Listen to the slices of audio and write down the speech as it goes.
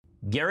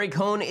Gary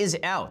Cohn is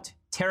out.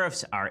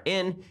 Tariffs are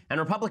in, and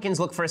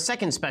Republicans look for a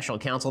second special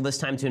counsel, this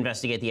time to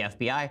investigate the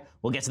FBI.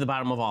 We'll get to the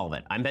bottom of all of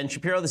it. I'm Ben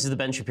Shapiro. This is The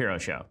Ben Shapiro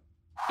Show.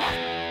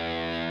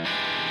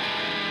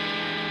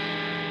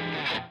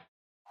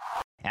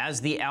 As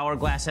the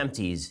hourglass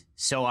empties,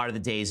 so are the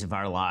days of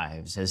our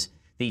lives. As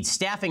the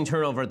staffing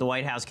turnover at the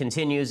White House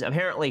continues,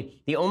 apparently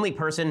the only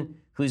person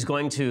who's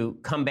going to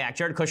come back,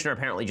 Jared Kushner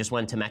apparently just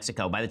went to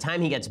Mexico. By the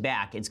time he gets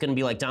back, it's going to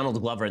be like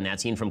Donald Glover in that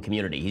scene from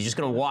Community. He's just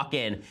going to walk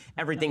in,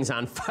 everything's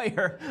on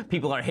fire,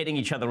 people are hitting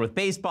each other with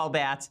baseball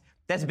bats.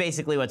 That's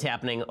basically what's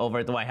happening over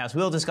at the White House.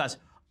 We'll discuss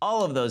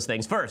all of those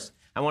things. First,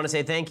 I want to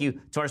say thank you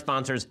to our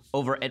sponsors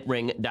over at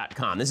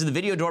Ring.com. This is the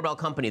video doorbell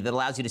company that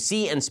allows you to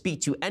see and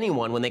speak to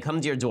anyone when they come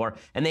to your door,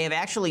 and they have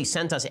actually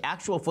sent us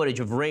actual footage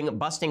of Ring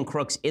busting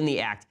crooks in the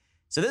act.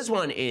 So this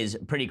one is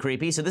pretty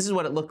creepy. So this is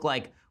what it looked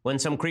like when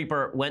some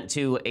creeper went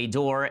to a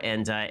door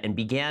and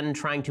began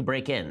trying to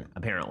break in,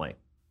 apparently.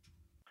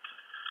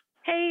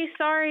 Hey,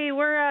 sorry,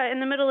 we're in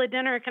the middle of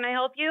dinner. Can I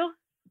help you?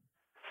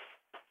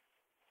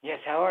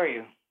 Yes, how are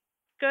you?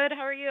 Good,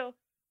 how are you?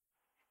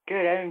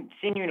 Good, I haven't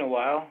seen you in a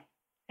while.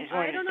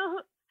 I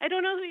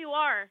don't know who you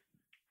are.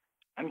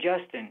 I'm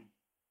Justin.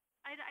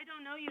 I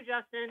don't know you,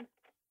 Justin.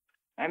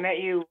 I met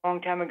you a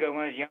long time ago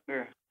when I was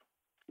younger.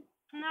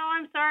 No,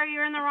 I'm sorry,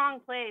 you're in the wrong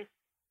place.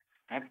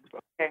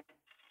 Okay.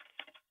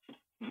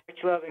 Much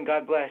love and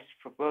God bless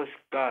for both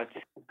gods.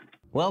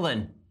 Well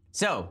then,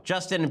 so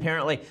Justin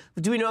apparently,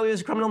 do we know he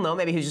was a criminal? No,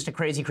 maybe he was just a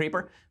crazy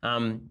creeper.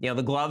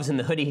 The gloves and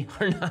the hoodie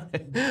are not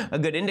a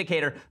good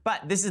indicator,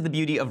 but this is the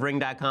beauty of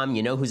Ring.com.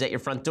 You know who's at your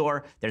front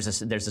door.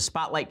 There's a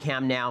spotlight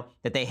cam now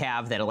that they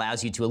have that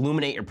allows you to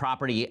illuminate your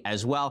property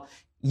as well.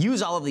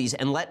 Use all of these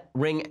and let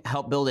Ring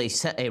help build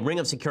a ring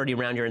of security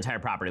around your entire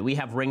property. We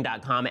have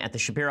Ring.com at the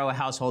Shapiro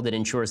household. It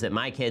ensures that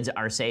my kids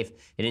are safe.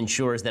 It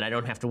ensures that I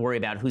don't have to worry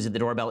about who's at the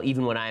doorbell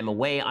even when I am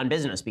away on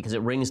business because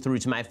it rings through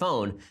to my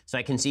phone so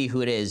I can see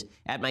who it is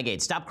at my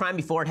gate. Stop crime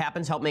before it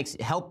happens.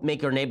 Help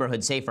make your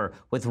neighborhood safer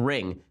with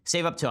Ring.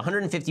 Save up to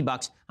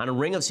 $150 on a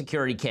Ring of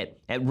Security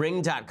kit at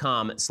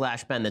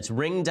ring.com/Ben. That's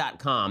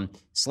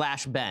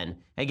ring.com/Ben.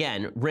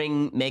 Again,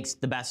 Ring makes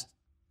the best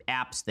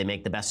apps. They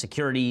make the best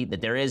security that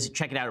there is.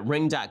 Check it out at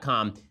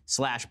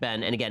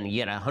ring.com/Ben. And again,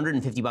 you get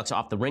 $150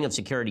 off the Ring of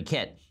Security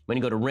kit when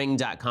you go to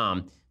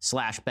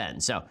ring.com/Ben.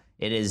 So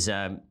it is,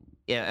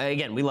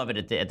 again, we love it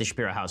at the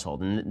Shapiro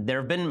household. And there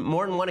have been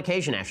more than one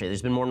occasion, actually.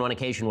 There's been more than one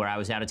occasion where I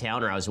was out of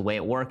town or I was away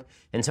at work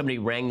and somebody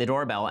rang the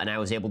doorbell and I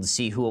was able to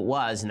see who it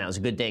was. And that was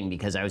a good thing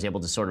because I was able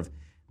to sort of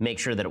make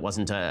sure that it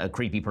wasn't a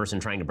creepy person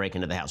trying to break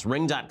into the house.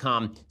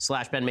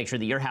 Ring.com/Ben. Make sure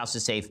that your house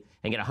is safe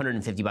and get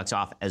 $150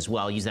 off as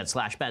well. Use that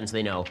 /Ben so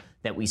they know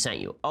that we sent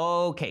you.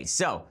 Okay,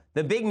 so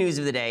the big news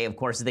of the day, of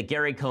course, is that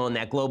Gary Cohn,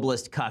 that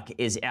globalist cuck,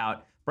 is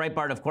out.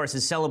 Breitbart, of course,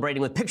 is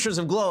celebrating with pictures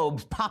of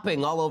globes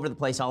popping all over the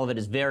place. All of it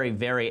is very,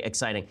 very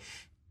exciting.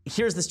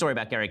 Here's the story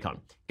about Gary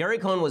Cohn. Gary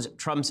Cohn was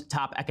Trump's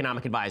top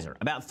economic advisor.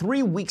 About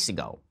 3 weeks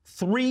ago,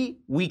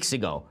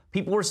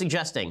 people were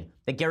suggesting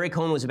that Gary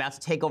Cohn was about to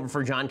take over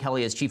for John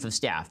Kelly as chief of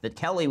staff, that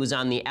Kelly was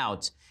on the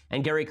outs,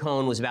 and Gary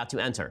Cohn was about to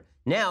enter.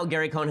 Now,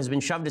 Gary Cohn has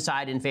been shoved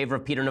aside in favor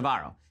of Peter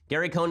Navarro.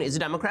 Gary Cohn is a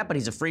Democrat, but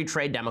he's a free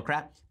trade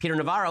Democrat. Peter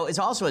Navarro is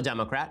also a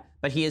Democrat,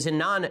 but he is a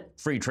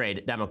non-free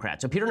trade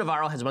Democrat. So Peter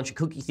Navarro has a bunch of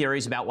kooky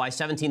theories about why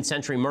 17th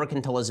century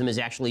mercantilism is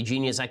actually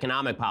genius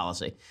economic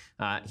policy.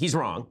 He's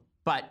wrong.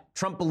 But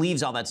Trump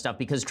believes all that stuff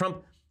because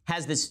Trump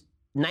has this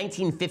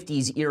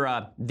 1950s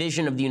era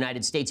vision of the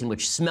United States in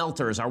which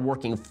smelters are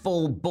working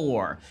full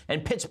bore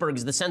and Pittsburgh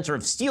is the center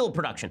of steel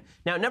production.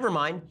 Now, never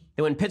mind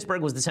that when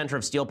Pittsburgh was the center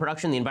of steel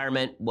production, the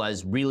environment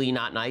was really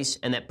not nice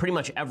and that pretty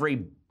much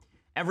every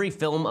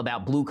film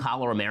about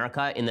blue-collar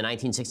America in the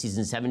 1960s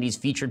and 70s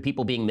featured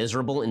people being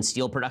miserable in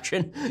steel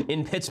production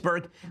in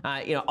Pittsburgh.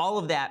 All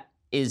of that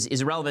is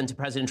irrelevant to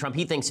President Trump.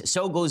 He thinks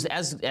so goes,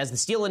 as the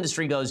steel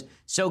industry goes,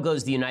 so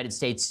goes the United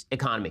States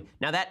economy.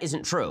 Now, that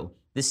isn't true.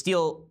 The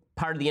steel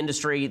part of the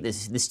industry, the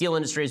steel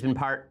industry has been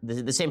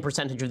the same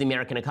percentage of the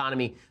American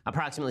economy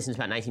approximately since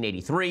about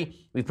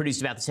 1983. We've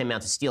produced about the same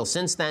amount of steel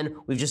since then.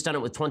 We've just done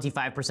it with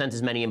 25%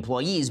 as many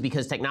employees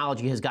because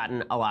technology has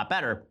gotten a lot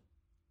better.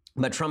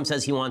 But Trump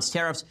says he wants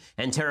tariffs,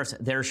 and tariffs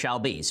there shall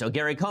be. So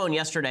Gary Cohn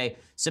yesterday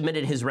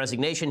submitted his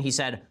resignation. He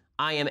said,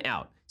 I am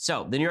out.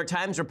 So the New York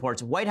Times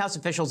reports White House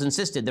officials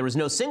insisted there was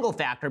no single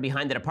factor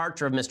behind the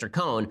departure of Mr.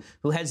 Cohn,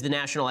 who heads the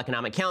National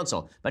Economic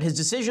Council. But his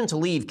decision to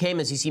leave came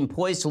as he seemed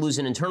poised to lose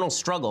an internal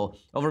struggle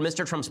over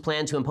Mr. Trump's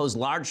plan to impose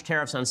large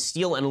tariffs on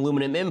steel and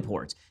aluminum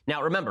imports.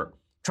 Now, remember,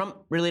 Trump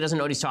really doesn't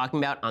know what he's talking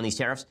about on these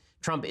tariffs.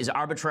 Trump is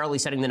arbitrarily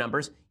setting the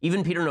numbers.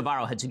 Even Peter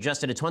Navarro had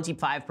suggested a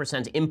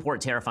 25% import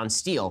tariff on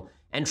steel.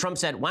 And Trump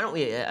said, why don't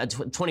we, a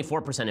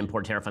 24%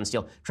 import tariff on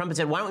steel. Trump had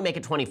said, why don't we make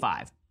it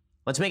 25?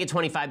 Let's make it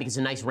 25 because it's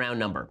a nice round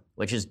number,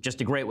 which is just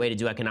a great way to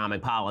do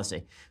economic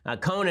policy.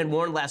 Cohn had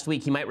warned last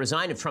week he might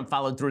resign if Trump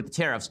followed through with the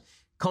tariffs.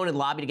 Cohn had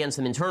lobbied against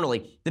them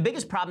internally. The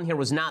biggest problem here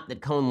was not that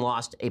Cohn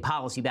lost a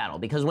policy battle,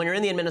 because when you're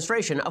in the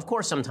administration, of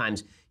course,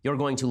 sometimes you're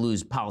going to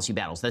lose policy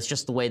battles. That's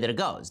just the way that it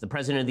goes. The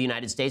president of the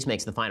United States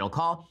makes the final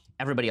call.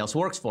 Everybody else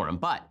works for him.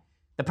 But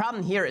The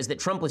problem here is that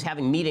Trump was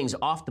having meetings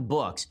off the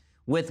books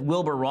with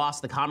Wilbur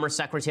Ross, the Commerce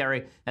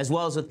Secretary, as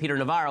well as with Peter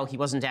Navarro. He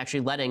wasn't actually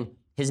letting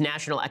his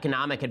national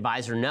economic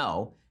advisor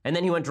know. And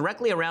then he went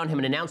directly around him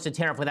and announced a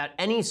tariff without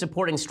any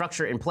supporting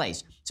structure in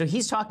place. So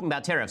he's talking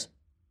about tariffs.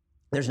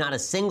 There's not a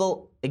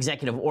single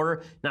executive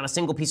order, not a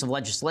single piece of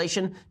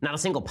legislation, not a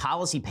single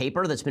policy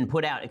paper that's been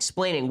put out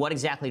explaining what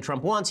exactly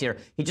Trump wants here.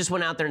 He just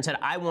went out there and said,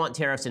 I want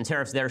tariffs and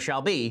tariffs there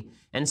shall be.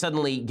 And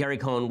suddenly Gary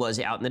Cohn was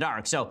out in the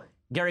dark. So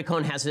Gary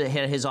Cohn has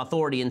had his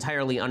authority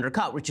entirely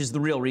undercut, which is the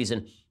real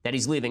reason that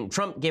he's leaving.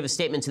 Trump gave a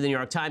statement to the New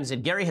York Times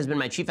that Gary has been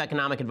my chief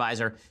economic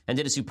advisor and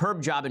did a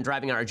superb job in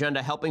driving our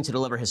agenda, helping to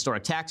deliver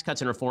historic tax cuts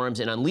and reforms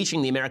and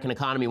unleashing the American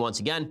economy once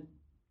again.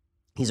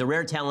 He's a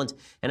rare talent,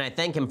 and I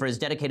thank him for his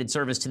dedicated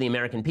service to the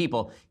American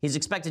people. He's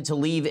expected to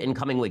leave in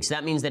coming weeks.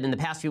 That means that in the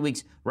past few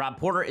weeks, Rob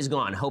Porter is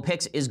gone. Hope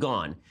Hicks is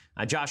gone.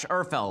 Josh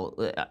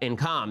Erfel in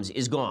comms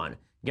is gone.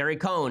 Gary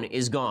Cohn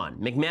is gone.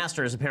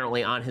 McMaster is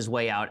apparently on his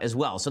way out as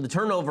well. So the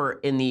turnover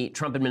in the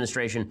Trump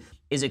administration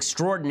is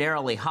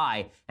extraordinarily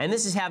high, and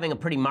this is having a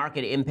pretty marked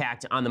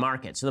impact on the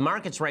market. So the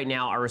markets right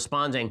now are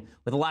responding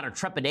with a lot of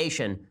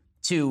trepidation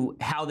to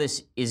how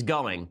this is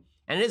going.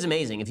 And it is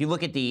amazing. If you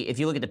look at the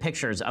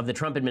pictures of the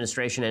Trump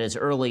administration and its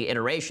early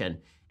iteration,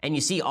 and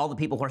you see all the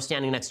people who are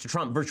standing next to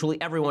Trump, virtually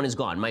everyone is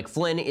gone. Mike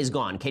Flynn is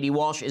gone. Katie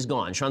Walsh is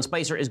gone. Sean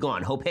Spicer is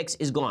gone. Hope Hicks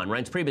is gone.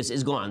 Reince Priebus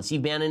is gone.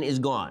 Steve Bannon is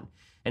gone.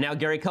 And now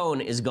Gary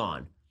Cohn is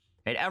gone.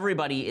 Right?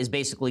 Everybody is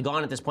basically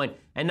gone at this point.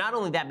 And not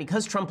only that,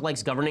 because Trump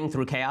likes governing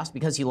through chaos,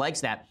 because he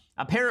likes that,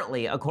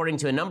 apparently, according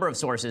to a number of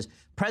sources,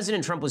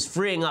 President Trump was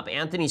freeing up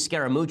Anthony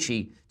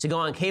Scaramucci to go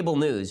on cable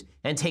news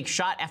and take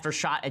shot after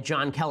shot at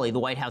John Kelly, the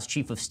White House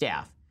chief of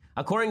staff.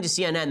 According to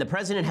CNN, the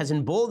president has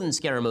emboldened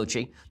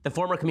Scaramucci, the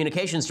former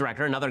communications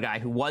director, another guy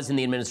who was in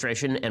the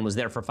administration and was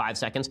there for 5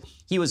 seconds.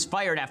 He was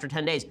fired after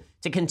 10 days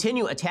to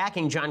continue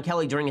attacking John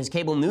Kelly during his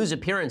cable news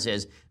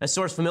appearances, a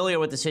source familiar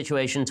with the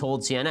situation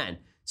told CNN.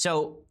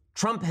 So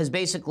Trump has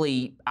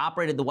basically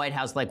operated the White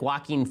House like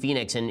Joaquin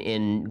Phoenix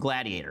in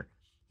Gladiator.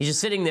 He's just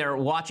sitting there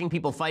watching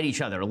people fight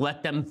each other.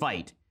 Let them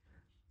fight.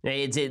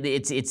 It's the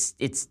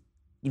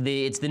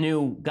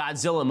new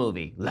Godzilla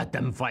movie. Let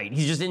them fight.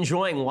 He's just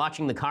enjoying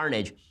watching the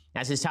carnage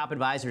as his top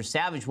advisors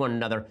savage one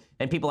another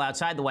and people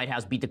outside the White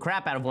House beat the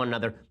crap out of one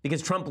another because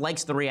Trump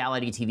likes the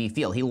reality TV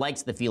feel. He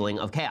likes the feeling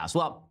of chaos.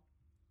 Well,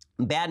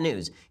 bad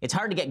news. It's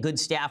hard to get good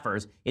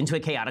staffers into a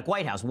chaotic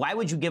White House. Why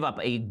would you give up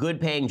a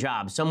good-paying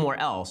job somewhere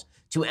else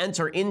to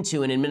enter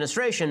into an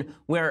administration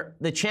where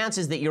the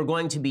chances that you're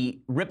going to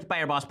be ripped by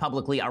your boss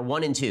publicly are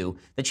 1 in 2,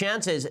 the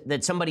chances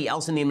that somebody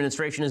else in the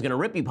administration is going to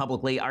rip you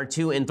publicly are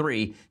 2 in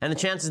 3, and the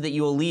chances that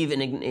you will leave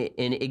in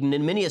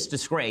ignominious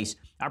disgrace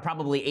are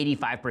probably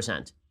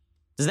 85%.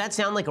 Does that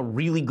sound like a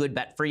really good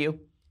bet for you?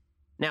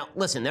 Now,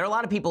 listen, there are a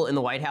lot of people in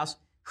the White House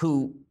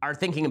who are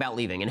thinking about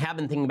leaving and have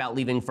been thinking about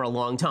leaving for a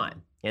long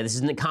time. Yeah, this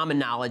isn't common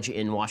knowledge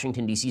in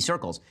Washington, D.C.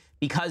 circles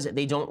because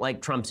they don't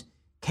like Trump's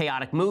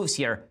chaotic moves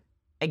here.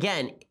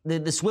 Again, the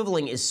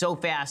swiveling is so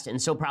fast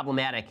and so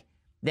problematic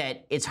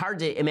that it's hard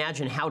to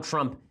imagine how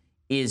Trump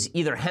is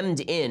either hemmed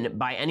in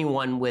by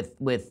anyone with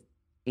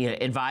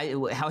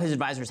how his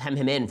advisors hem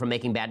him in from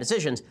making bad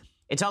decisions.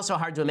 It's also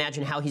hard to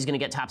imagine how he's going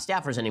to get top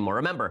staffers anymore.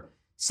 Remember,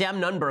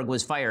 Sam Nunberg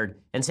was fired,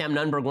 and Sam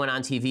Nunberg went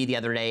on TV the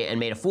other day and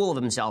made a fool of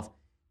himself.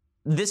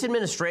 This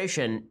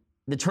administration,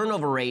 the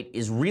turnover rate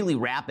is really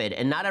rapid,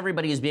 and not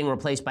everybody is being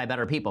replaced by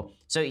better people.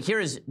 So here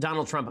is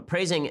Donald Trump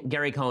praising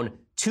Gary Cohn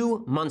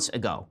 2 months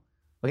ago.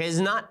 Okay, this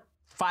is not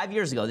 5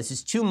 years ago. This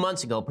is 2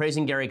 months ago,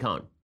 praising Gary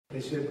Cohn. They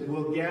said,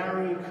 will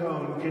Gary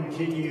Cohn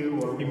continue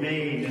or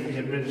remain in the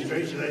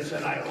administration? I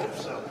said, I hope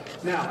so.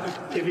 Now,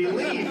 if he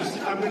leaves,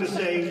 I'm going to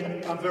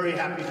say, I'm very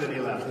happy that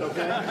he left,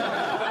 okay?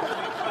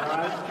 All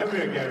right? Come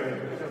here, Gary.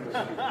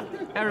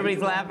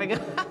 Everybody's laughing.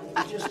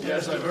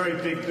 Yes, a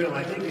very big bill.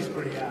 I think he's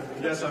pretty happy.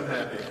 Yes, I'm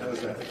happy. How's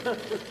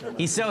that?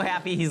 He's so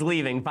happy he's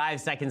leaving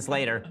 5 seconds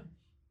later.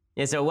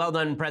 Yeah, so well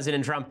done,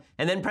 President Trump.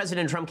 And then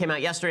President Trump came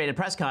out yesterday at a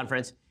press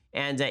conference,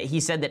 and he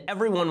said that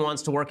everyone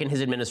wants to work in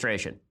his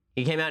administration.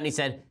 He came out and he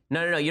said,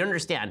 no, you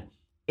understand.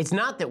 It's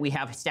not that we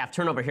have staff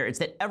turnover here. It's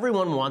that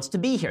everyone wants to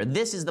be here.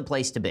 This is the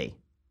place to be.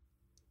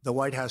 The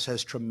White House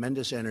has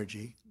tremendous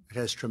energy. It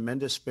has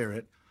tremendous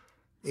spirit.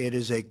 It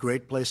is a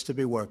great place to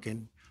be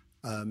working.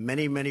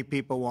 Many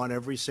people want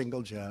every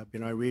single job. You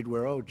know, I read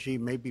where,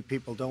 maybe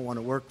people don't want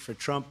to work for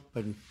Trump.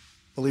 And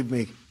believe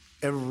me,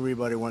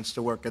 everybody wants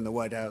to work in the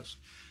White House.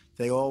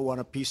 They all want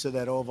a piece of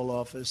that Oval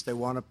Office. They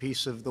want a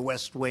piece of the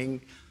West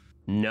Wing.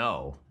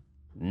 No,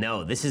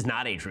 this is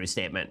not a true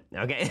statement.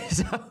 Okay,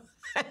 so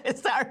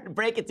it's hard to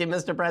break it to you,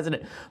 Mr.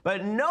 President,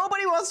 but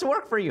nobody wants to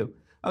work for you.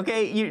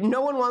 Okay,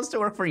 no one wants to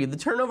work for you. The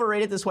turnover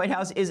rate at this White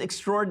House is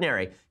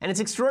extraordinary, and it's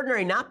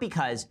extraordinary not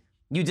because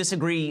you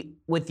disagree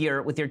with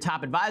your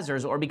top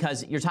advisors or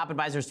because your top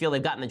advisors feel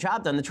they've gotten the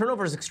job done. The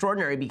turnover is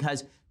extraordinary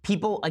because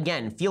people,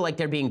 again, feel like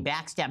they're being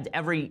backstabbed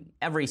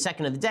every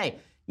second of the day.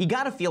 You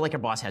got to feel like your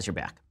boss has your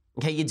back.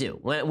 Okay, you do.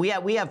 We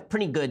have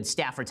pretty good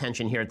staff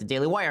retention here at the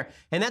Daily Wire,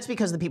 and that's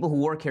because the people who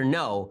work here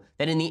know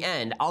that in the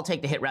end, I'll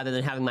take the hit rather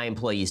than having my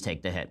employees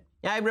take the hit.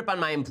 Yeah, I rip on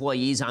my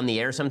employees on the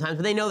air sometimes,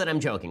 but they know that I'm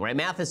joking, right?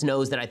 Mathis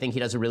knows that I think he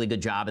does a really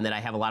good job and that I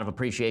have a lot of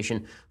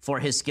appreciation for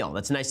his skill.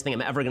 That's the nicest thing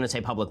I'm ever going to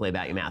say publicly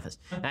about you, Mathis.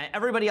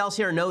 Everybody else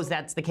here knows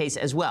that's the case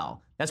as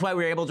well. That's why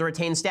we're able to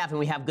retain staff and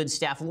we have good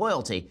staff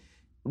loyalty,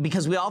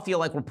 because we all feel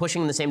like we're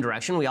pushing in the same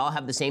direction. We all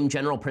have the same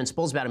general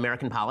principles about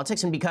American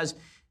politics, and because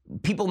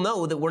people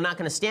know that we're not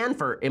going to stand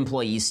for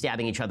employees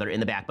stabbing each other in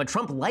the back. But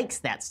Trump likes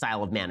that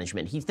style of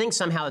management. He thinks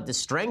somehow that this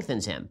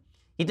strengthens him.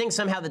 He thinks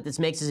somehow that this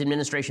makes his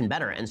administration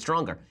better and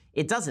stronger.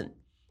 It doesn't.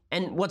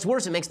 And what's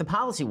worse, it makes the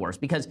policy worse,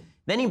 because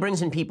then he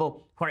brings in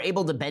people who are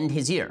able to bend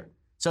his ear.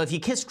 So if you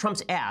kiss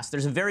Trump's ass,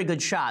 there's a very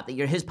good shot that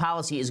his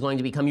policy is going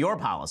to become your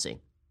policy.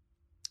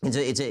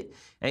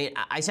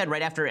 I said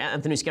right after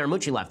Anthony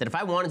Scaramucci left that if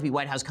I wanted to be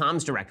White House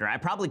comms director, I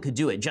probably could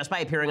do it just by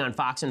appearing on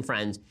Fox and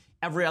Friends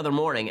every other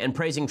morning and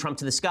praising Trump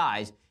to the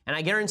skies. And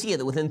I guarantee you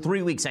that within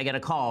 3 weeks, I get a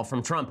call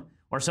from Trump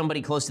or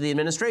somebody close to the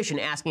administration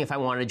asking if I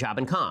wanted a job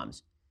in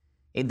comms.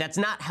 That's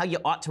not how you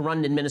ought to run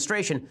an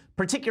administration,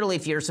 particularly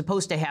if you're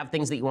supposed to have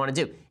things that you want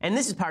to do. And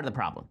this is part of the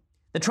problem.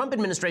 The Trump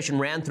administration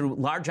ran through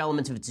large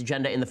elements of its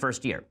agenda in the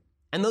first year.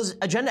 And those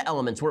agenda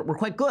elements were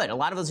quite good. A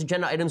lot of those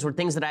agenda items were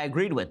things that I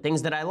agreed with,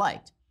 things that I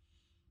liked.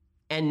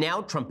 And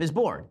now Trump is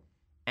bored.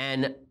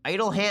 And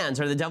idle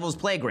hands are the devil's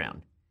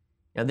playground.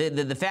 Now,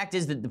 the fact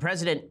is that the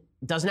president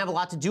doesn't have a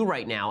lot to do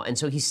right now, and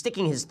so he's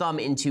sticking his thumb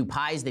into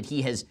pies that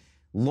he has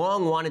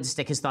long wanted to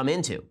stick his thumb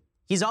into.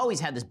 He's always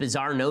had this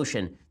bizarre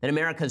notion that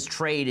America's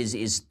trade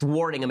is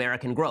thwarting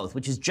American growth,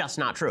 which is just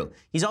not true.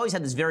 He's always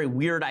had this very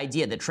weird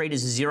idea that trade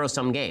is a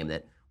zero-sum game,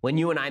 that when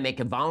you and I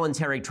make a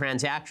voluntary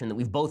transaction that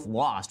we've both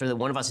lost, or that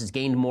one of us has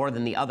gained more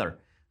than the other,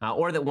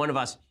 or that one of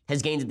us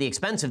has gained at the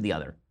expense of the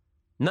other.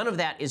 None of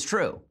that is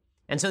true.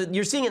 And so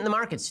you're seeing it in the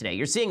markets today.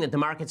 You're seeing that the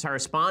markets are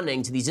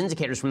responding to these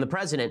indicators from the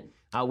president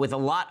with a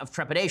lot of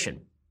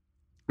trepidation.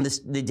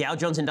 The Dow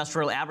Jones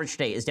Industrial Average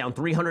today is down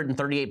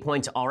 338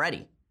 points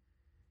already.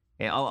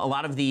 A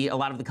lot of the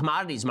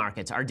commodities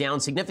markets are down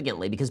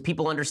significantly because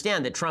people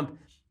understand that Trump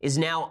is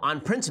now,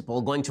 on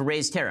principle, going to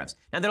raise tariffs.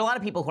 Now, there are a lot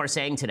of people who are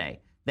saying today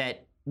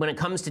that when it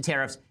comes to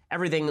tariffs,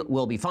 everything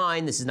will be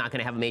fine. This is not going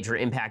to have a major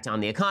impact on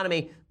the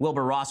economy.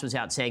 Wilbur Ross was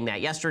out saying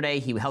that yesterday.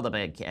 He held up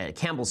a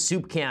Campbell's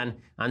soup can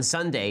on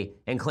Sunday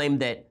and claimed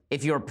that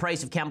if your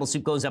price of Campbell's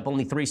soup goes up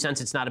only 3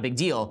 cents, it's not a big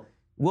deal.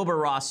 Wilbur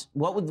Ross,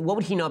 what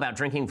would he know about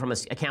drinking from a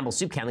Campbell's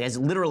soup can? The guy's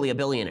literally a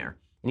billionaire.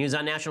 And he was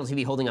on national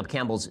TV holding up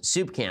Campbell's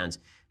soup cans.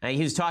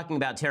 He was talking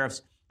about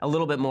tariffs a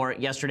little bit more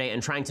yesterday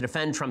and trying to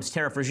defend Trump's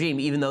tariff regime,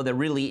 even though there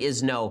really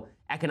is no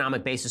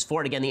economic basis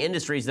for it. Again, the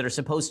industries that are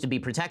supposed to be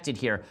protected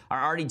here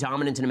are already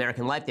dominant in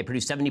American life. They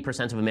produce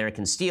 70% of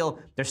American steel.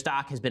 Their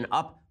stock has been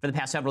up for the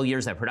past several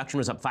years. Their production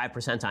was up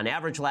 5% on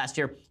average last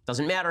year.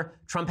 Doesn't matter.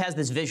 Trump has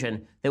this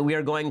vision that we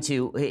are going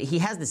to, he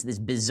has this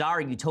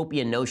bizarre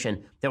utopian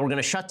notion that we're going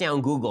to shut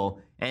down Google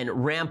and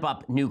ramp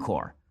up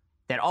Nucor.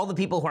 That all the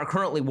people who are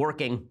currently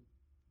working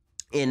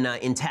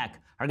in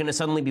tech are going to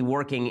suddenly be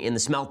working in the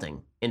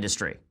smelting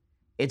industry.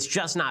 It's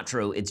just not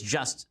true. It's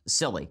just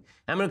silly.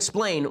 I'm going to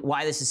explain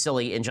why this is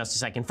silly in just a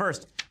second.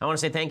 First, I want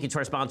to say thank you to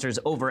our sponsors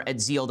over at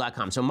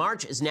Zeal.com. So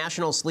March is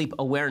National Sleep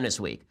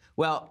Awareness Week.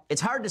 Well,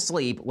 it's hard to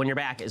sleep when your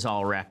back is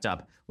all wrapped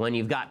up, when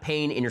you've got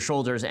pain in your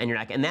shoulders and your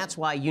neck, and that's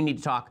why you need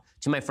to talk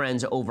to my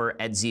friends over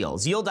at Zeal.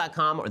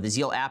 Zeal.com or the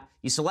Zeal app,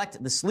 you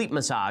select the sleep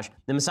massage.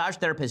 The massage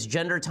therapist's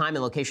gender, time,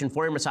 and location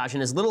for your massage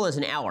in as little as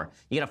an hour.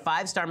 You get a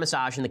 5-star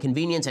massage in the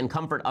convenience and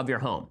comfort of your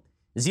home.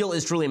 Zeal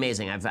is truly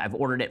amazing. I've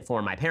ordered it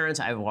for my parents.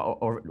 I've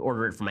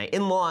ordered it for my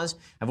in-laws.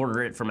 I've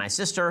ordered it for my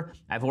sister.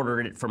 I've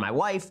ordered it for my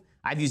wife.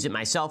 I've used it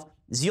myself.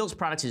 Zeal's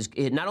products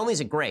not only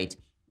is it great,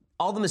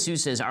 all the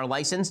masseuses are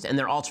licensed and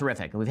they're all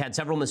terrific. We've had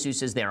several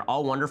masseuses. They are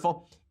all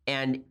wonderful.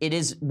 And it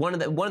is one of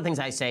the things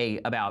I say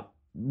about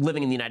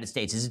living in the United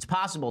States is it's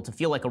possible to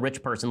feel like a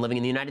rich person living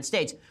in the United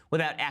States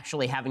without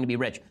actually having to be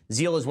rich.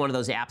 Zeal is one of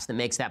those apps that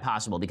makes that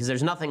possible because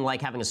there's nothing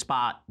like having a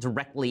spa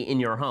directly in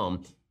your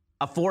home,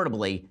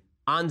 affordably,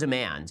 on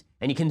demand,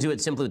 and you can do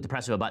it simply with the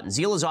press of a button.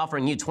 Zeal is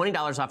offering you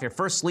 $20 off your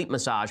first sleep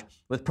massage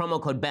with promo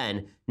code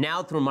BEN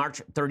now through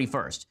March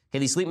 31st. Okay,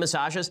 these sleep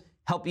massages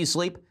help you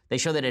sleep. They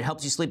show that it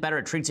helps you sleep better.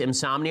 It treats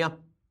insomnia.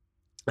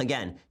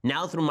 Again,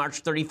 now through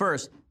March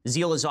 31st,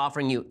 Zeal is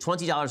offering you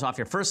 $20 off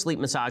your first sleep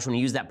massage when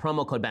you use that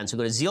promo code BEN. So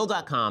go to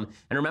Zeal.com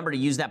and remember to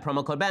use that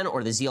promo code BEN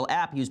or the Zeal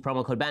app. Use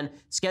promo code BEN.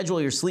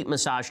 Schedule your sleep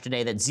massage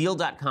today. That's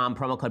Zeal.com.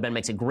 Promo code BEN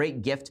makes a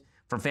great gift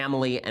for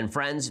family and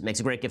friends. Makes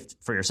a great gift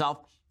for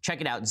yourself. Check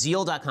it out,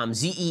 Zeal.com,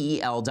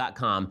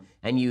 Zeel.com,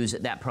 and use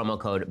that promo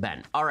code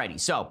BEN. Alrighty,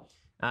 so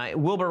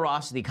Wilbur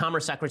Ross, the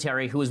Commerce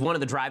Secretary, who is one of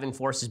the driving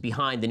forces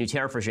behind the new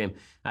tariff regime,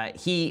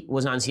 he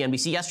was on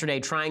CNBC yesterday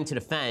trying to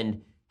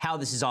defend how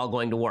this is all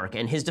going to work.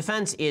 And his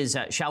defense is,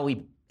 how shall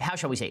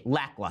we say,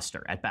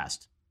 lackluster at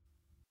best.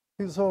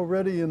 He's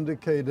already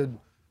indicated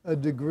a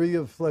degree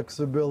of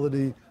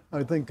flexibility,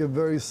 I think a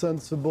very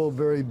sensible,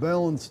 very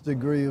balanced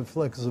degree of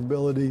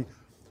flexibility.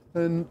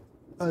 And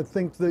I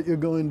think that you're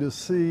going to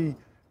see,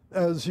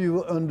 as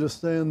you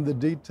understand the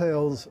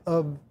details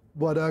of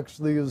what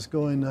actually is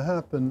going to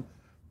happen,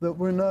 that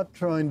we're not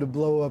trying to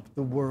blow up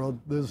the world.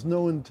 There's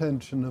no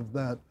intention of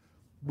that.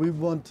 We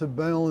want to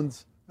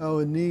balance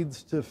our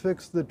needs to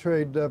fix the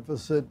trade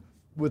deficit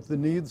with the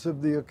needs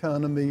of the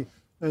economy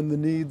and the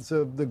needs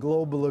of the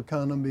global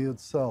economy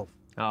itself.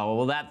 Oh,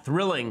 well, that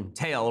thrilling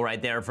tale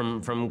right there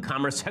from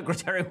Commerce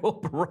Secretary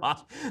Wilbur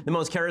Ross, the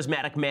most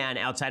charismatic man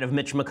outside of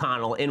Mitch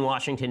McConnell in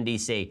Washington,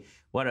 D.C.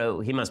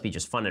 He must be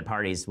just fun at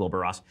parties, Wilbur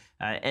Ross.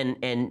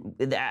 And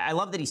I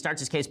love that he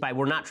starts his case by,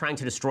 we're not trying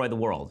to destroy the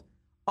world.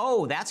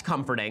 Oh, that's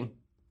comforting.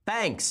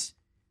 Thanks.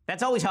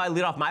 That's always how I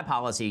lead off my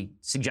policy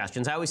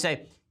suggestions. I always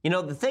say,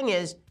 the thing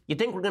is, you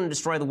think we're going to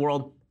destroy the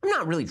world. I'm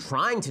not really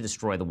trying to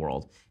destroy the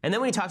world. And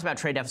then when he talks about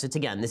trade deficits,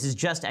 again, this is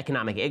just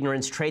economic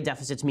ignorance. Trade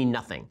deficits mean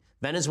nothing.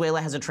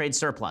 Venezuela has a trade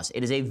surplus.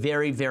 It is a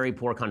very, very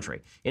poor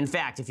country. In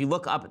fact, if you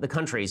look up the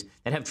countries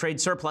that have trade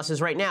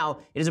surpluses right now,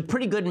 it is a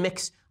pretty good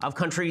mix of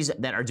countries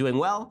that are doing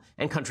well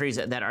and countries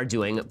that are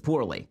doing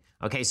poorly.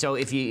 Okay, so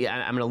I'm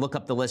going to look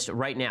up the list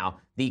right now.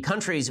 The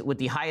countries with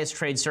the highest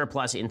trade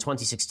surplus in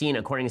 2016,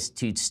 according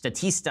to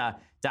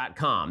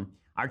Statista.com,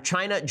 are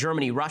China,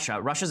 Germany, Russia.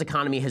 Russia's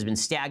economy has been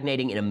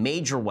stagnating in a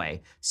major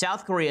way.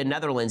 South Korea,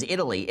 Netherlands,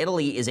 Italy.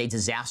 Italy is a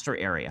disaster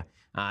area.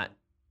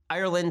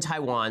 Ireland,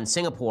 Taiwan,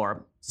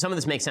 Singapore. Some of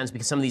this makes sense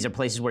because some of these are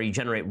places where you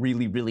generate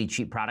really, really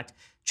cheap product.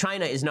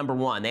 China is number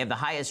one. They have the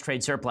highest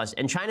trade surplus.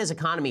 And China's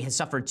economy has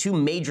suffered two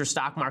major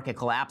stock market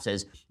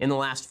collapses in the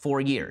last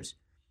 4 years.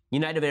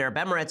 United Arab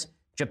Emirates,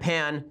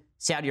 Japan,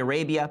 Saudi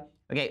Arabia.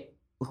 Okay,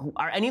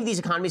 are any of these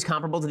economies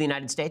comparable to the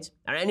United States?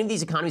 Are any of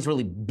these economies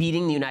really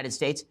beating the United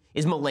States?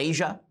 Is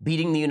Malaysia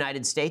beating the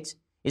United States?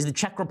 Is the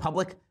Czech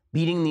Republic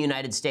beating the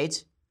United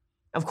States?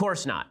 Of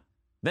course not.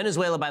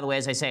 Venezuela, by the way,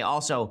 as I say,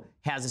 also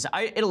has this.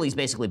 Italy's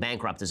basically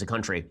bankrupt as a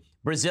country.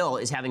 Brazil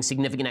is having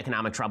significant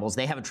economic troubles.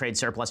 They have a trade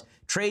surplus.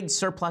 Trade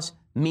surplus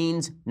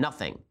means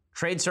nothing.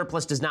 Trade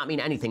surplus does not mean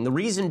anything. The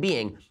reason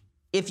being,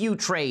 if you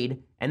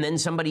trade and then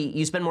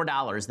you spend more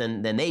dollars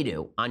than they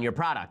do on your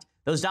product,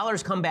 those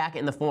dollars come back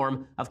in the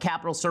form of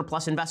capital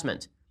surplus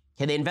investment.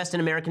 Okay, they invest in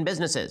American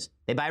businesses.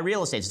 They buy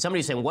real estate. So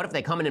somebody's saying, what if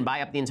they come in and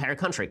buy up the entire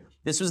country?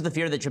 This was the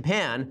fear that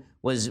Japan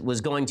was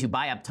going to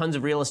buy up tons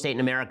of real estate in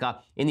America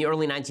in the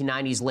early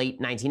 1990s,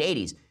 late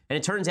 1980s. And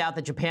it turns out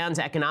that Japan's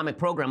economic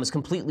program was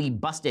completely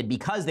busted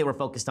because they were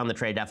focused on the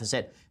trade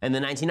deficit. In the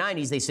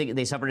 1990s,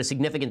 they suffered a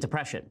significant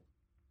depression.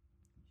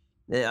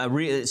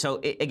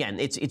 Again,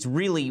 it's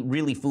really,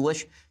 really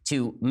foolish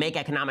to make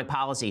economic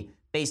policy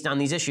based on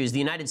these issues. The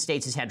United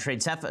States has had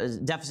trade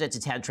deficits.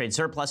 It's had trade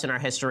surplus in our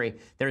history.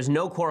 There is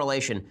no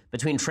correlation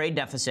between trade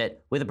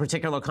deficit with a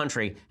particular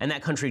country and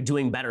that country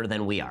doing better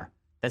than we are.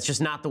 That's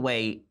just not the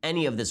way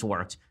any of this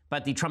worked.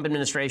 But the Trump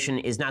administration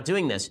is not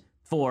doing this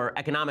for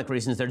economic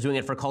reasons. They're doing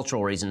it for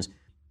cultural reasons.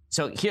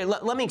 So here,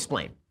 let me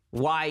explain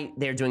why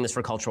they're doing this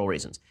for cultural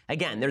reasons.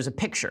 Again, there's a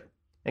picture.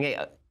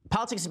 Okay,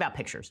 politics is about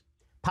pictures.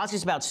 Politics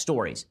is about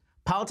stories.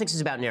 Politics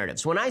is about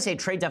narratives. When I say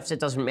trade deficit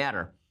doesn't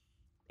matter,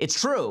 it's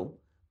true,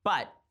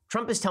 but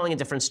Trump is telling a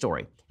different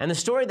story. And the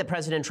story that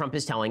President Trump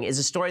is telling is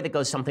a story that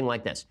goes something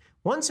like this.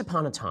 Once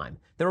upon a time,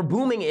 there were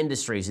booming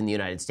industries in the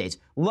United States,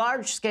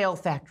 large-scale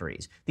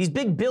factories, these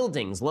big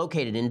buildings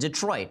located in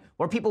Detroit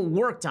where people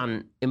worked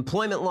on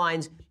employment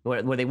lines,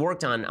 where they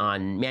worked on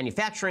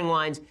manufacturing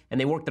lines, and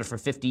they worked there for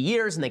 50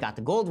 years, and they got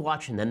the gold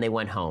watch, and then they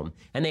went home.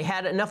 And they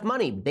had enough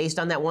money based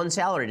on that one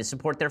salary to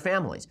support their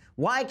families.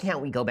 Why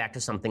can't we go back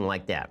to something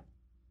like that?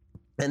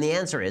 And the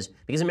answer is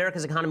because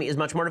America's economy is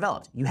much more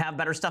developed. You have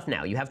better stuff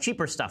now. You have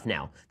cheaper stuff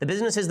now. The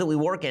businesses that we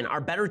work in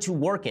are better to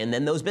work in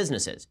than those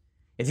businesses.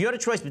 If you had a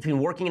choice between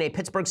working in a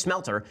Pittsburgh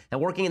smelter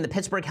and working in the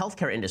Pittsburgh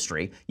healthcare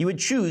industry, you would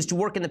choose to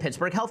work in the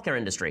Pittsburgh healthcare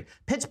industry.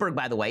 Pittsburgh,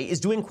 by the way, is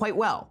doing quite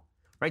well,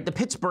 right? The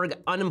Pittsburgh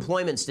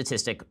unemployment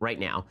statistic right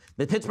now,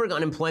 the Pittsburgh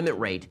unemployment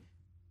rate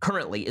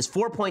currently is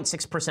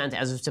 4.6%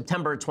 as of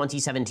September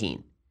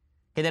 2017.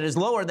 Okay, that is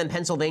lower than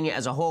Pennsylvania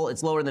as a whole.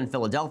 It's lower than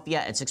Philadelphia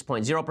at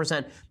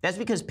 6.0%. That's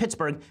because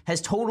Pittsburgh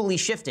has totally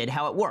shifted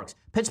how it works.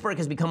 Pittsburgh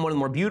has become one of the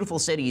more beautiful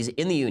cities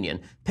in the union.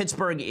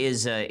 Pittsburgh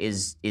is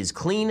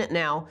clean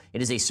now.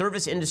 It is a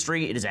service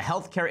industry. It is a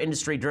healthcare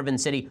industry-driven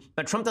city.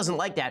 But Trump doesn't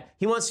like that.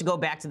 He wants to go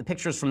back to the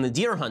pictures from The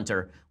Deer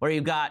Hunter, where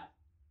you've got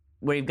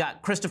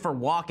Christopher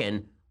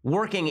Walken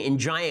working in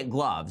giant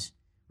gloves.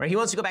 Right? He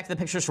wants to go back to the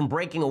pictures from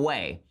Breaking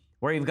Away,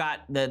 where you've got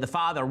the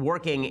father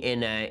working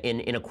in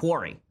a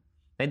quarry.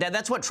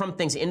 That's what Trump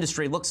thinks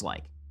industry looks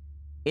like.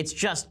 It's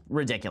just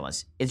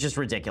ridiculous. It's just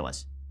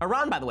ridiculous.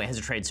 Iran, by the way, has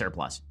a trade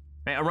surplus.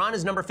 Right? Iran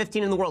is number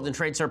 15 in the world in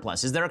trade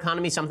surplus. Is their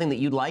economy something that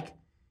you'd like?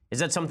 Is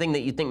that something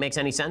that you think makes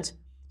any sense?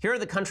 Here are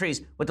the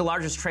countries with the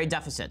largest trade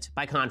deficits,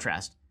 by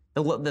contrast.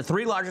 The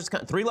three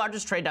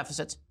largest trade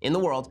deficits in the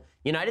world: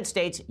 United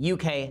States,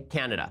 UK,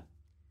 Canada.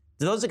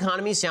 Do those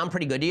economies sound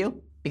pretty good to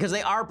you? Because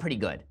they are pretty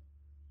good.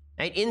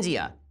 Right?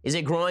 India is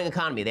a growing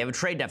economy. They have a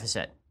trade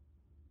deficit.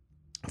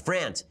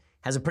 France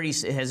has a pretty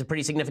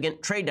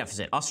significant trade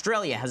deficit.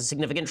 Australia has a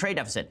significant trade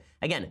deficit.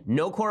 Again,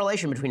 no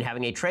correlation between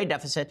having a trade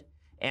deficit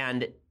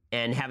and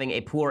having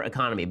a poor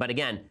economy. But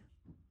again,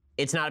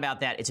 It's not about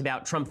that. It's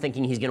about Trump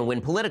thinking he's going to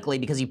win politically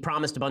because he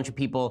promised a bunch of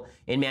people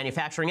in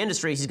manufacturing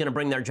industries he's going to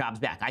bring their jobs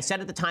back. I said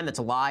at the time that's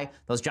a lie.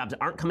 Those jobs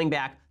aren't coming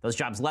back. Those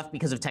jobs left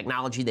because of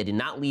technology. They did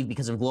not leave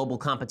because of global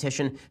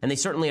competition. And they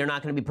certainly are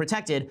not going to be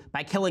protected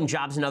by killing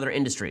jobs in other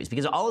industries.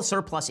 Because all a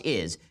surplus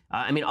is,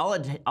 all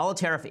a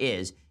tariff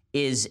is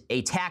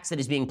a tax that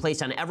is being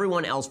placed on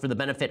everyone else for the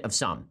benefit of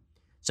some.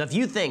 So if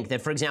you think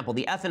that, for example,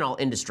 the ethanol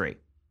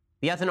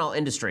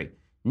industry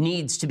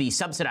needs to be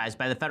subsidized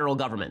by the federal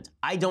government.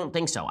 I don't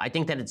think so. I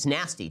think that it's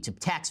nasty to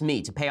tax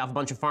me to pay off a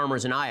bunch of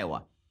farmers in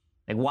Iowa.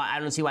 I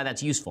don't see why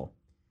that's useful.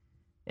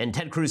 And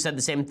Ted Cruz said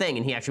the same thing,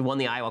 and he actually won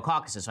the Iowa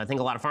caucuses. So I think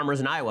a lot of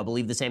farmers in Iowa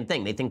believe the same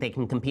thing. They think they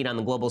can compete on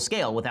the global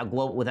scale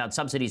without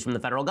subsidies from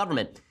the federal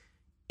government.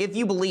 If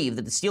you believe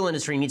that the steel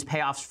industry needs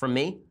payoffs from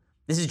me,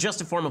 this is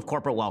just a form of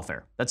corporate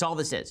welfare. That's all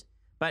this is.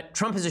 But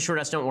Trump has assured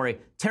us, don't worry,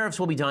 tariffs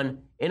will be done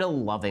in a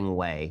loving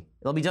way.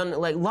 They'll be done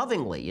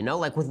lovingly,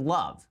 with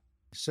love.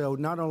 So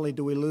not only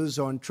do we lose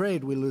on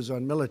trade, we lose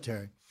on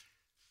military.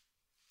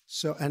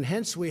 So, and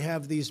hence we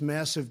have these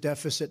massive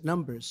deficit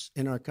numbers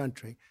in our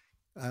country.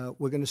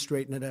 We're going to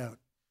straighten it out,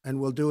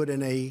 and we'll do it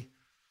in a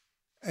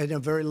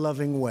very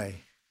loving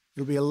way.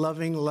 It'll be a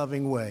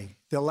loving way.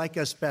 They'll like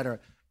us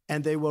better,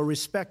 and they will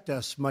respect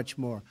us much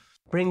more.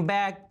 Bring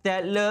back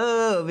that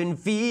love and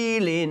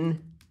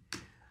feeling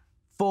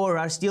for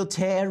our steel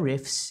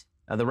tariffs.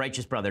 The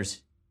Righteous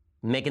Brothers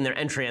making their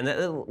entry in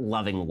a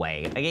loving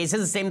way. Okay, he says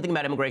the same thing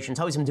about immigration.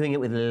 It's always him doing it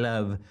with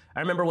love. I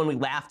remember when we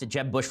laughed at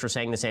Jeb Bush for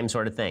saying the same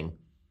sort of thing.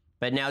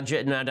 But now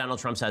Donald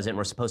Trump says it, and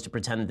we're supposed to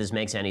pretend that this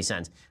makes any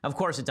sense. Of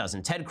course it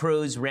doesn't. Ted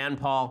Cruz, Rand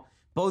Paul,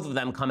 both of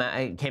them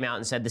came out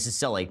and said this is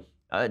silly.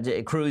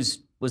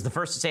 Cruz was the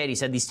first to say it. He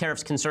said these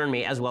tariffs concern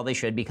me, as well they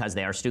should, because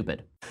they are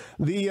stupid.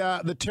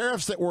 The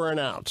tariffs that were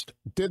announced,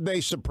 did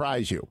they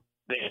surprise you?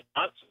 They did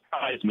not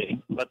surprise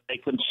me, but they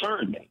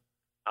concern me.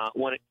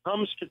 When it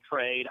comes to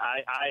trade,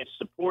 I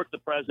support the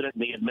president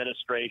and the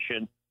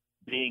administration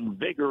being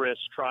vigorous,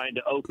 trying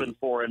to open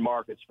foreign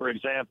markets. For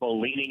example,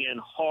 leaning in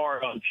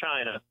hard on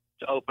China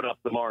to open up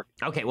the market.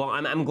 Okay, well,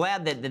 I'm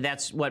glad that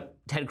that's what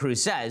Ted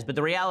Cruz says, but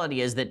the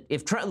reality is that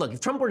if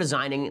Trump were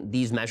designing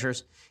these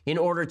measures in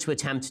order to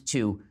attempt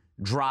to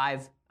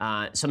drive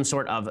some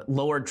sort of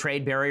lowered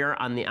trade barrier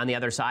on the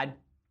other side,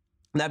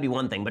 that'd be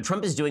one thing. But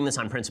Trump is doing this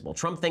on principle.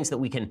 Trump thinks that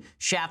we can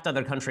shaft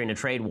other country in a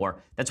trade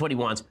war. That's what he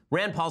wants.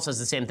 Rand Paul says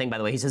the same thing, by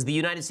the way. He says the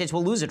United States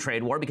will lose a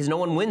trade war because no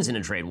one wins in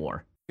a trade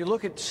war. If you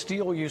look at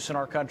steel use in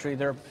our country,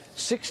 there are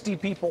 60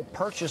 people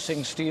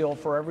purchasing steel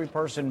for every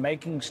person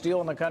making steel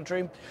in the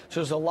country. So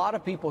there's a lot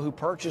of people who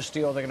purchase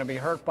steel that are going to be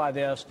hurt by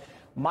this.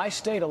 My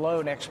state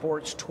alone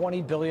exports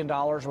 $20 billion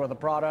worth of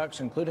products,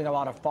 including a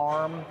lot of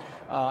farm,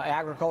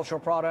 agricultural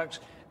products.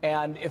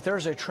 And if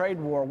there's a trade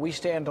war, we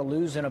stand to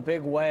lose in a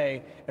big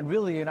way, and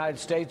really the United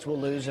States will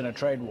lose in a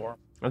trade war.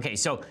 Okay,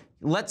 so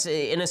let's,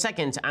 in a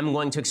second, I'm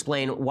going to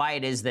explain why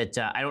it is that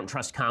I don't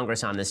trust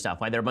Congress on this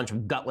stuff, why they're a bunch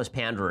of gutless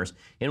panderers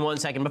in 1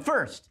 second. But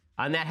first,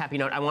 on that happy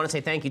note, I want to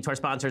say thank you to our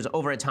sponsors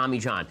over at Tommy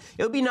John.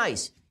 It would be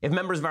nice if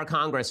members of our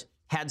Congress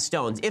had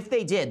stones. If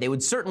they did, they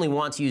would certainly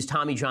want to use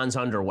Tommy John's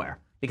underwear,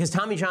 because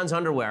Tommy John's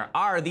underwear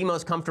are the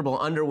most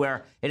comfortable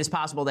underwear it is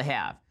possible to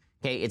have.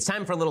 Okay, it's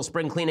time for a little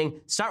spring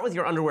cleaning. Start with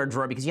your underwear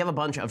drawer, because you have a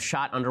bunch of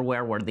shot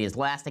underwear where the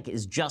elastic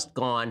is just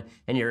gone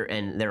and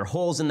there are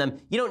holes in them.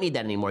 You don't need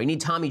that anymore. You need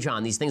Tommy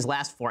John. These things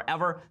last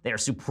forever. They are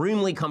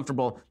supremely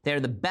comfortable. They're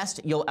the best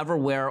you'll ever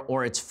wear,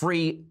 or it's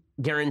free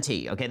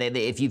guarantee. Okay,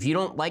 if you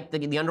don't like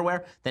the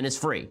underwear, then it's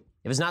free.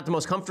 If it's not the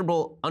most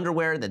comfortable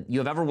underwear that you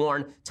have ever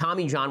worn,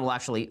 Tommy John will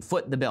actually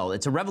foot the bill.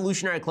 It's a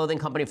revolutionary clothing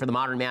company for the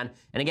modern man.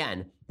 And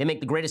again, they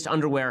make the greatest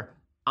underwear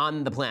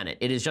on the planet.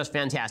 It is just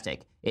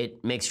fantastic.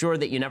 It makes sure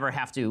that you never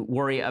have to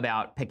worry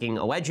about picking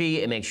a wedgie.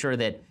 It makes sure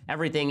that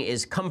everything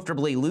is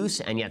comfortably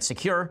loose and yet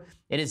secure.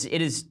 It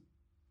is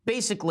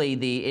basically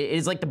it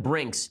is like the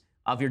Brinks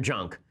of your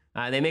junk.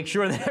 They make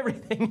sure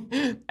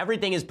that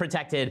everything is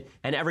protected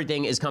and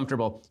everything is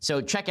comfortable. So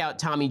check out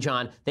Tommy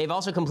John. They've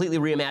also completely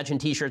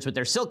reimagined t-shirts with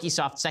their silky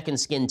soft second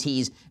skin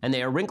tees, and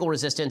they are wrinkle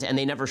resistant and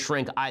they never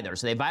shrink either.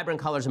 So they have vibrant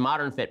colors and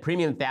modern fit,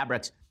 premium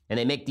fabrics, and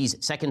they make these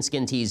second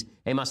skin tees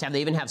a must-have. They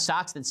even have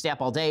socks that stay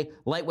up all day,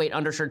 lightweight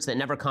undershirts that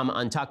never come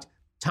untucked.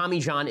 Tommy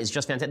John is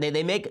just fantastic.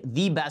 They make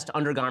the best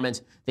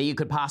undergarments that you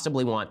could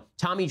possibly want.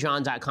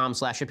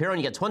 TommyJohn.com/Shapiro,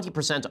 and you get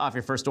 20% off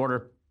your first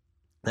order.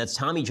 That's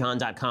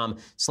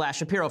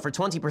TommyJohn.com/Shapiro for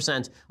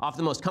 20% off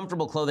the most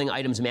comfortable clothing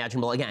items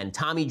imaginable. Again,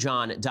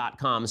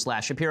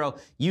 TommyJohn.com/Shapiro.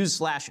 Use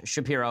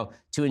 /Shapiro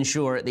to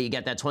ensure that you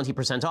get that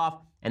 20%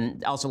 off,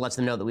 and also lets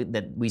them know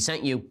that we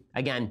sent you.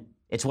 Again,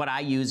 it's what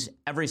I use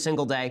every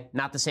single day.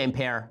 Not the same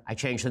pair. I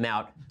change them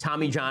out.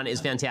 Tommy John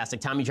is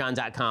fantastic.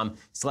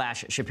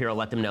 TommyJohn.com/Shapiro.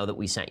 Let them know that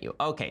we sent you.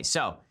 Okay,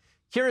 so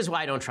here is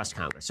why I don't trust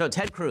Congress. So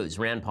Ted Cruz,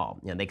 Rand Paul,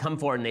 they come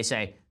forward and they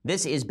say,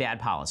 this is bad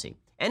policy.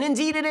 And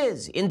indeed it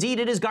is. Indeed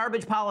it is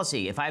garbage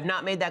policy. If I have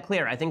not made that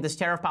clear, I think this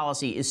tariff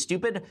policy is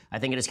stupid. I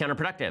think it is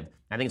counterproductive.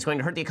 I think it's going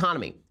to hurt the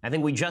economy. I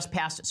think we just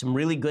passed some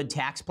really good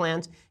tax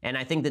plans, and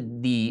I think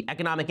that the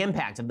economic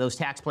impact of those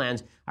tax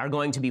plans are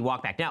going to be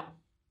walked back. Now,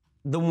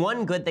 the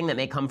one good thing that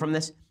may come from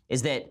this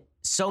is that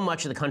so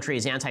much of the country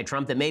is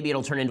anti-Trump that maybe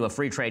it'll turn into a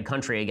free trade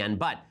country again.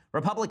 But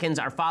Republicans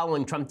are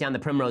following Trump down the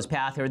primrose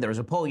path here. There was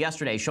a poll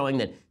yesterday showing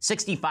that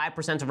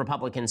 65% of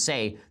Republicans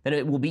say that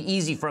it will be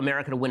easy for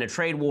America to win a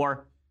trade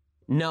war.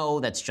 No,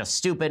 that's just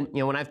stupid. You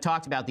know, when I've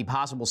talked about the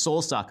possible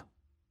soul suck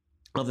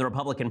of the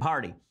Republican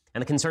Party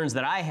and the concerns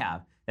that I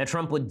have that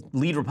Trump would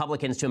lead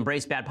Republicans to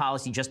embrace bad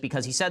policy just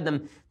because he said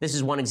them, this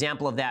is one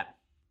example of that.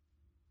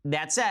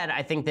 That said,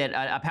 I think that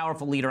a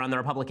powerful leader on the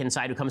Republican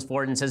side who comes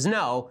forward and says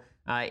no,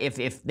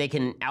 if they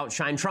can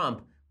outshine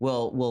Trump,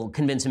 will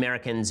convince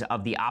Americans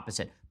of the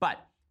opposite.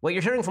 But what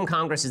you're hearing from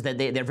Congress is that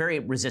they're very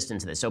resistant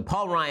to this. So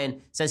Paul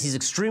Ryan says he's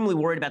extremely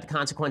worried about the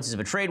consequences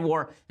of a trade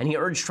war, and he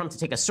urged Trump to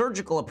take a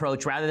surgical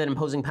approach rather than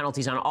imposing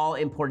penalties on all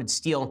imported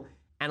steel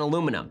and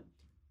aluminum.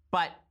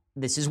 But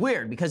this is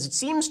weird because it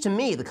seems to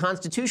me the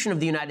Constitution of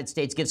the United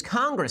States gives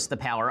Congress the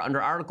power under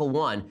Article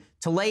 1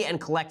 to lay and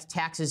collect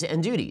taxes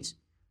and duties.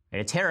 And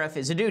a tariff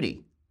is a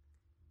duty.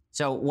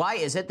 So why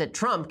is it that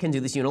Trump can do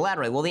this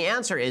unilaterally? Well, the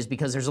answer is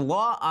because there's a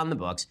law on the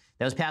books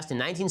that was passed in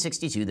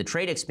 1962, the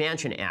Trade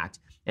Expansion Act,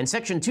 and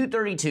Section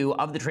 232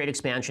 of the Trade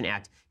Expansion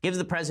Act gives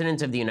the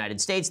President of the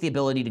United States the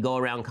ability to go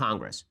around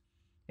Congress.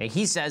 And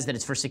he says that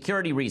it's for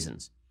security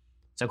reasons.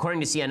 So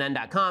according to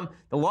CNN.com,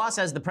 the law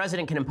says the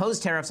president can impose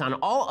tariffs on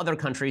all other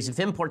countries if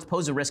imports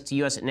pose a risk to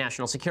U.S.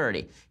 national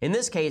security. In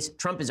this case,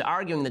 Trump is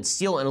arguing that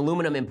steel and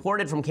aluminum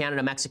imported from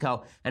Canada,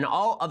 Mexico, and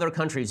all other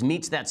countries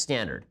meets that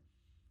standard.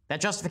 That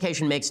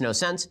justification makes no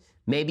sense.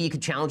 Maybe you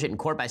could challenge it in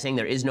court by saying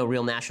there is no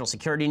real national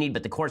security need,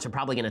 but the courts are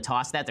probably going to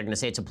toss that. They're going to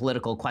say it's a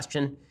political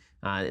question.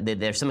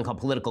 There's something called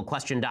political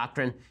question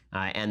doctrine,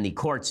 and the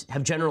courts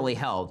have generally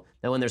held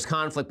that when there's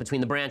conflict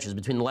between the branches,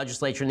 between the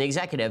legislature and the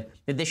executive,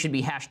 that this should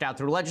be hashed out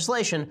through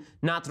legislation,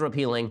 not through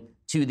appealing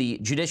to the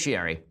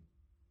judiciary.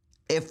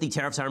 If the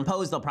tariffs are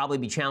imposed, they'll probably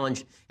be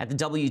challenged at the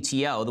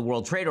WTO, the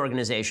World Trade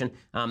Organization,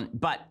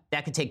 but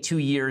that could take 2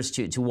 years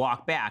to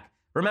walk back.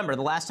 Remember,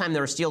 the last time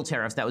there were steel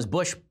tariffs, that was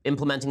Bush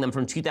implementing them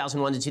from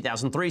 2001 to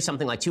 2003.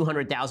 Something like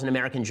 200,000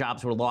 American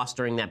jobs were lost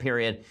during that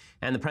period.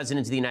 And the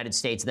president of the United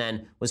States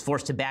then was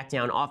forced to back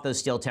down off those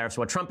steel tariffs.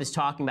 What Trump is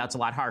talking about is a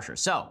lot harsher.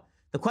 So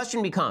the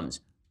question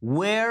becomes,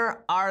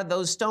 where are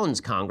those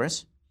stones,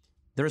 Congress?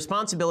 The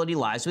responsibility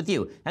lies with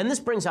you. And this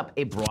brings up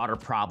a broader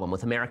problem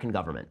with American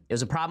government. It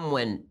was a problem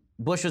when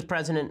Bush was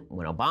president,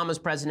 when Obama's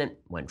president,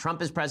 when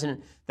Trump is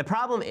president. The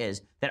problem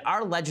is that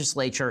our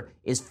legislature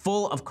is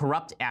full of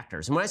corrupt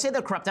actors. And when I say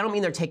they're corrupt, I don't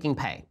mean they're taking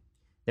pay.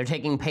 They're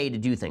taking pay to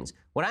do things.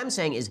 What I'm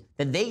saying is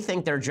that they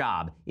think their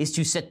job is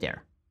to sit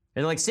there.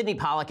 They're like Sidney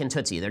Pollack and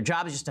Tootsie. Their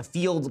job is just to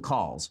field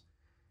calls.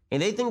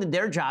 And they think that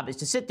their job is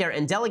to sit there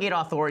and delegate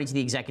authority to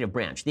the executive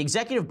branch. The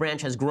executive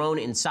branch has grown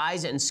in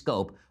size and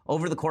scope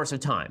over the course of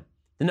time.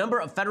 The number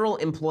of federal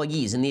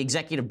employees in the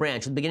executive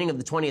branch at the beginning of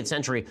the 20th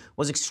century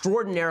was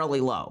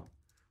extraordinarily low.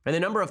 And the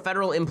number of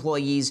federal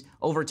employees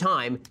over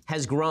time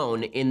has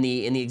grown in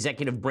the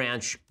executive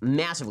branch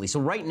massively. So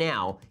right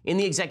now, in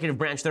the executive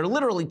branch, there are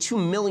literally 2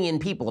 million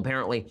people,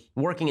 apparently,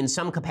 working in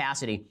some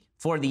capacity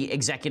for the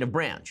executive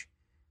branch.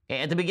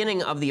 At the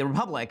beginning of the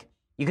Republic,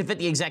 you could fit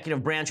the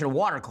executive branch in a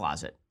water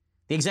closet.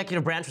 The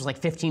executive branch was like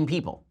 15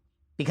 people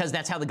because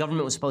that's how the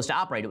government was supposed to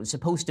operate. It was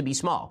supposed to be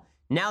small.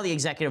 Now the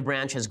executive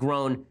branch has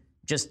grown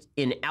just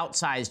in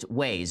outsized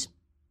ways.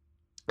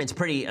 It's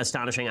pretty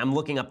astonishing. I'm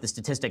looking up the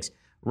statistics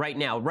right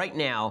now. Right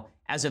now,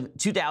 as of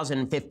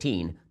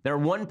 2015, there are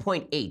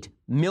 1.8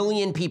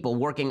 million people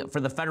working for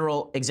the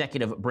federal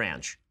executive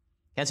branch.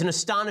 That's an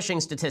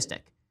astonishing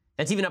statistic.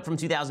 That's even up from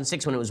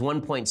 2006 when it was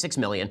 1.6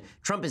 million.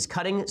 Trump is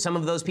cutting some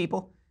of those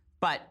people.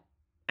 But,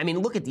 I mean,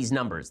 look at these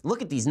numbers.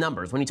 Look at these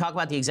numbers. When you talk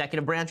about the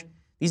executive branch,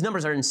 these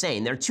numbers are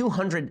insane. There are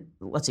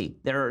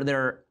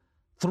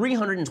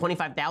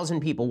 325,000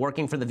 people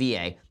working for the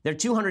VA. There are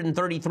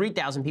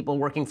 233,000 people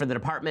working for the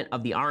Department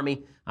of the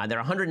Army. There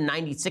are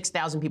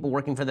 196,000 people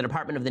working for the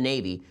Department of the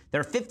Navy. There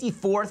are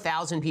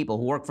 54,000 people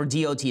who work for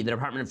DOT, the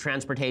Department of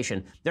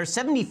Transportation. There are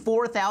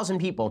 74,000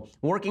 people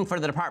working for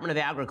the Department of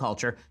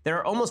Agriculture. There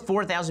are almost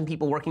 4,000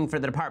 people working for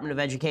the Department of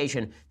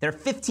Education. There are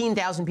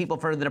 15,000 people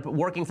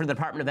working for the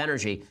Department of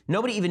Energy.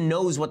 Nobody even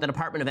knows what the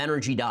Department of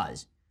Energy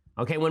does.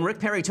 Okay, when Rick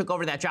Perry took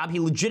over that job, he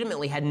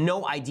legitimately had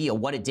no idea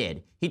what it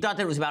did. He thought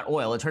that it was about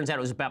oil. It turns out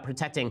it was about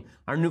protecting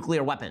our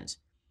nuclear weapons.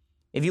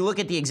 If you look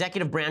at the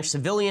executive branch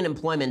civilian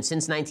employment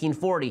since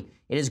 1940,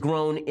 it has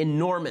grown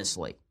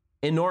enormously,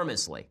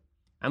 enormously.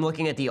 I'm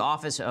looking at the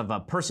Office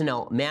of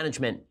Personnel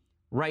Management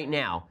right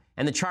now,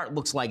 and the chart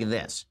looks like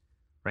this,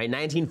 right?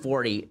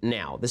 1940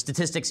 now. The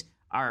statistics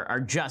are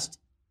just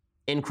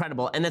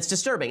incredible, and that's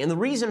disturbing. And the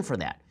reason for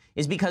that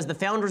is because the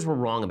founders were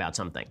wrong about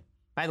something.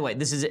 By the way,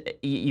 this is,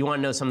 you want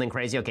to know something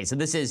crazy? Okay, so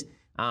this is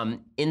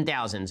in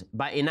thousands.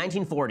 In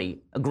 1940,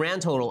 a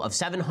grand total of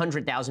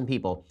 700,000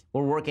 people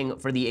were working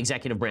for the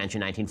executive branch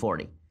in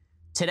 1940.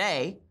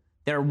 Today,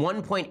 there are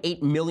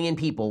 1.8 million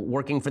people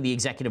working for the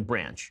executive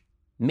branch.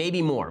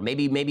 Maybe more,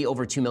 maybe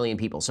over 2 million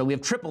people. So we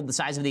have tripled the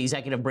size of the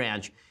executive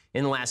branch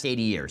in the last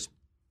 80 years.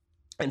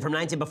 And before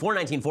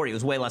 1940, it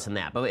was way less than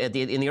that. But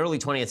in the early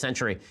 20th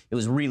century, it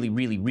was really,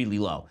 really, really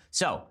low.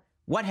 So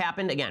what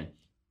happened? Again,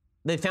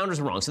 the founders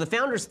were wrong. So the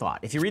founders thought,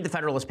 if you read the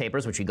Federalist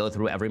Papers, which we go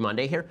through every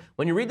Monday here,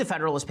 when you read the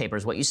Federalist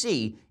Papers, what you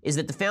see is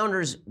that the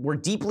founders were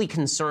deeply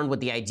concerned with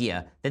the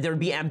idea that there would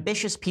be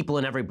ambitious people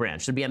in every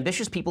branch. There'd be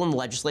ambitious people in the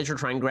legislature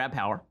trying to grab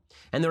power,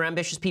 and there are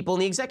ambitious people in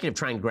the executive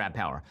trying to grab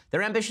power.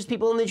 There are ambitious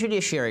people in the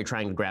judiciary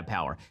trying to grab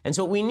power. And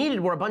so what we needed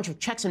were a bunch of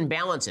checks and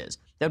balances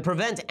that would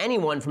prevent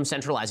anyone from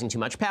centralizing too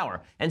much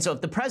power. And so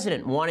if the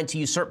president wanted to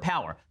usurp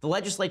power, the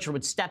legislature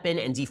would step in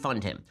and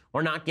defund him,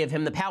 or not give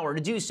him the power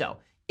to do so.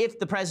 If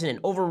the president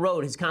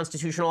overrode his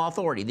constitutional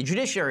authority, the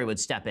judiciary would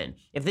step in.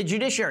 If the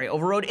judiciary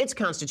overrode its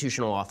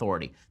constitutional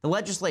authority, the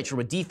legislature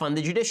would defund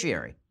the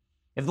judiciary.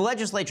 If the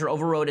legislature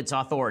overrode its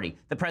authority,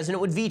 the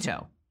president would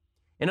veto.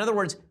 In other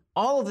words,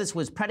 all of this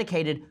was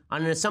predicated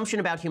on an assumption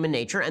about human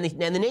nature and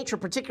the nature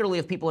particularly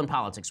of people in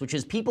politics, which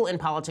is people in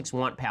politics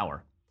want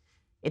power.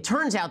 It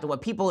turns out that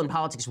what people in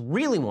politics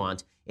really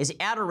want is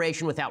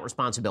adoration without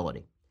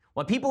responsibility.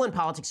 What people in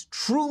politics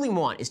truly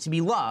want is to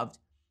be loved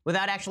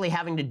without actually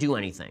having to do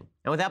anything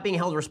and without being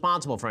held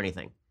responsible for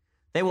anything.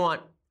 They want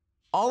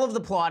all of the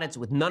plaudits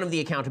with none of the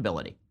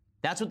accountability.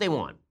 That's what they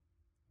want.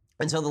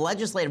 And so the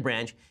legislative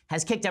branch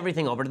has kicked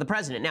everything over to the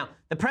president. Now,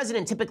 the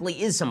president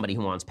typically is somebody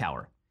who wants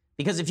power,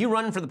 because if you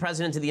run for the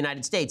president of the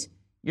United States,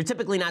 you're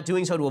typically not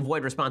doing so to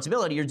avoid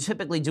responsibility. You're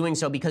typically doing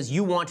so because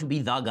you want to be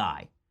the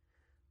guy.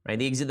 Right?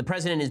 The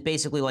president is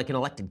basically like an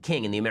elected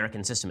king in the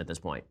American system at this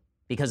point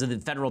because of the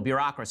federal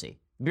bureaucracy.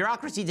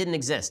 Bureaucracy didn't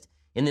exist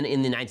in the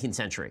 19th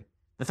century.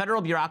 The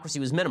federal bureaucracy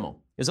was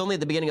minimal. It was only at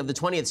the beginning of the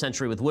 20th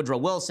century with Woodrow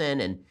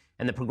Wilson and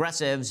the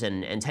progressives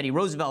and Teddy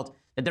Roosevelt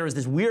that there was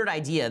this weird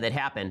idea that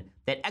happened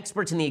that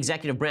experts in the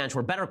executive branch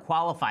were better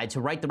qualified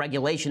to write the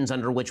regulations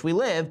under which we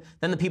live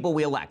than the people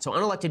we elect. So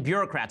unelected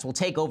bureaucrats will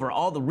take over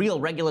all the real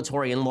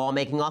regulatory and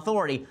lawmaking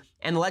authority,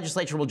 and the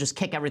legislature will just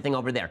kick everything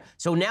over there.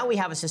 So now we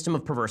have a system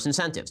of perverse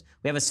incentives.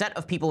 We have a set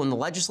of people in the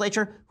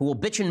legislature who will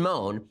bitch and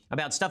moan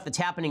about stuff that's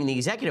happening in the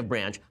executive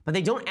branch, but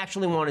they don't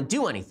actually want to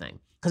do anything.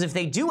 Because if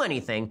they do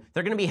anything,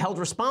 they're going to be held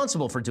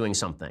responsible for doing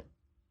something.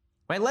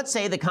 Right? Let's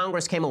say that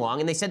Congress came along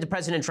and they said to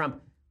President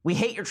Trump, we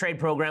hate your trade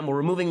program, we're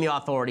removing the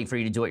authority for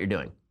you to do what you're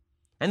doing.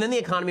 And then the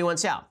economy went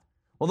south.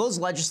 Well, those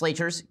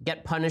legislatures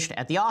get punished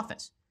at the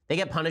office. They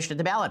get punished at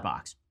the ballot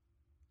box.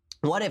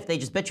 What if they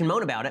just bitch and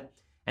moan about it,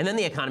 and then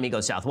the economy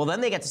goes south? Well, then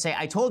they get to say,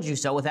 I told you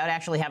so, without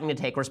actually having to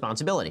take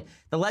responsibility.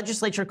 The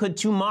legislature could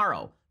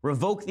tomorrow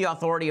revoke the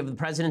authority of the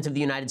President of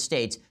the United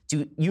States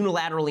to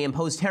unilaterally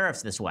impose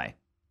tariffs this way.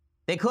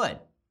 They could.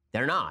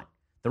 They're not.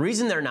 The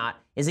reason they're not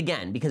is,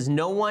 again, because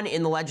no one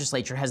in the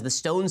legislature has the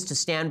stones to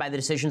stand by the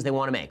decisions they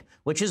want to make,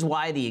 which is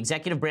why the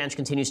executive branch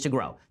continues to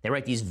grow. They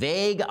write these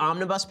vague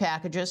omnibus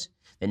packages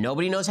that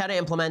nobody knows how to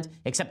implement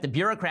except the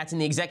bureaucrats in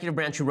the executive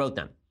branch who wrote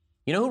them.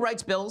 You know who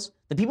writes bills?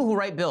 The people who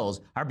write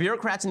bills are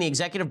bureaucrats in the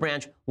executive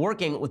branch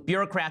working with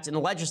bureaucrats in the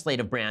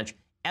legislative branch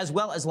as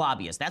well as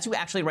lobbyists. That's who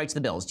actually writes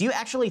the bills. Do you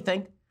actually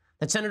think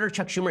that Senator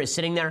Chuck Schumer is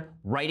sitting there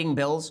writing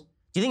bills?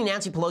 Do you think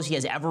Nancy Pelosi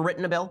has ever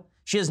written a bill?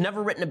 She has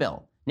never written a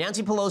bill.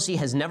 Nancy Pelosi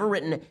has never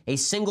written a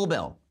single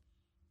bill.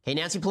 Okay,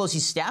 Nancy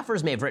Pelosi's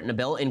staffers may have written a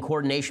bill in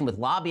coordination with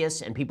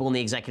lobbyists and people in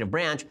the executive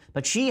branch,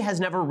 but she has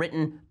never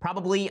written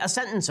probably a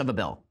sentence of a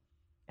bill,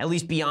 at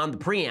least beyond the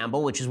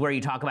preamble, which is where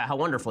you talk about how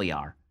wonderful you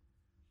are.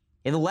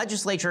 And the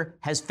legislature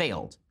has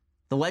failed.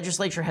 The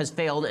legislature has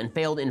failed and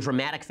failed in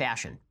dramatic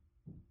fashion.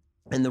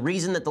 And the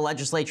reason that the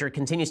legislature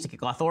continues to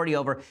kick authority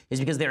over is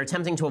because they're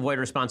attempting to avoid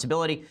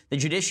responsibility. The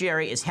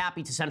judiciary is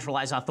happy to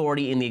centralize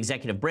authority in the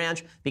executive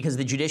branch because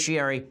the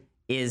judiciary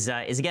is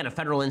again, a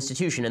federal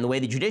institution. And the way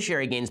the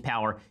judiciary gains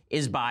power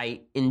is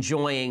by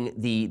enjoying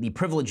the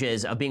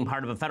privileges of being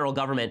part of a federal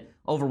government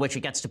over which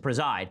it gets to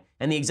preside.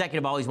 And the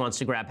executive always wants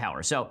to grab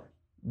power. So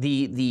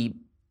the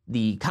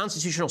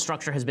constitutional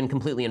structure has been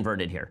completely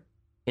inverted here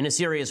in a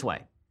serious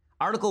way.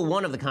 Article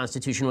 1 of the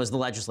Constitution was the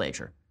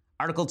legislature.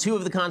 Article 2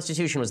 of the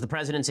Constitution was the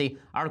presidency.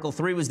 Article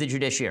 3 was the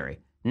judiciary.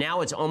 Now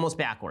it's almost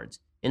backwards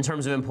in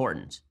terms of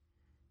importance.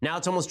 Now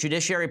it's almost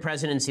judiciary,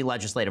 presidency,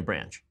 legislative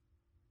branch.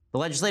 The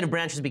legislative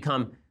branch has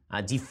become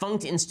a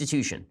defunct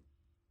institution.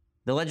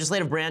 The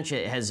legislative branch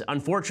has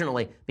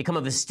unfortunately become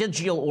a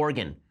vestigial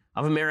organ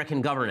of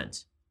American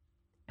governance.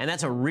 And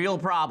that's a real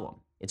problem.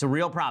 It's a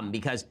real problem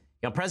because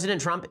President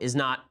Trump is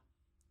not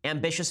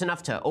ambitious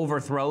enough to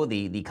overthrow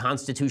the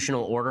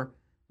constitutional order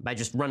by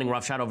just running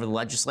roughshod over the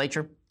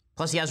legislature.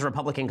 Plus, he has a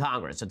Republican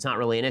Congress, so it's not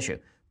really an issue.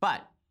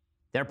 But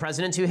there are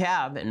presidents who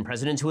have, and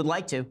presidents who would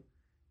like to.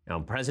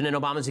 President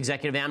Obama's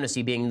executive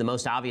amnesty being the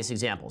most obvious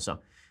example. So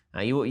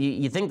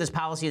you think this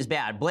policy is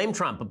bad. Blame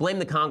Trump, but blame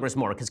the Congress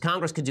more, because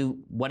Congress could do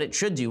what it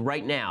should do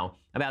right now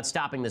about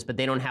stopping this, but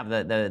they don't have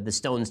the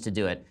stones to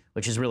do it,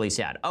 which is really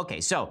sad.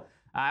 Okay, so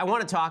I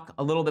want to talk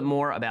a little bit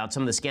more about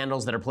some of the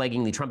scandals that are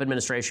plaguing the Trump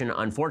administration,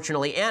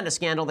 unfortunately, and a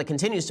scandal that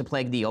continues to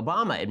plague the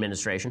Obama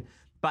administration.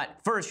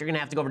 But first, you're going to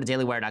have to go over to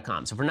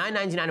dailywire.com. So for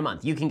 $9.99 a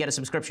month, you can get a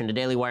subscription to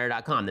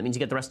dailywire.com. That means you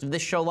get the rest of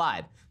this show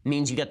live. It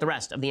means you get the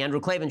rest of the Andrew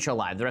Klavan show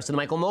live, the rest of the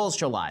Michael Knowles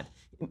show live.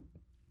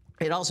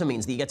 It also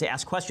means that you get to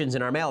ask questions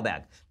in our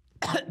mailbag.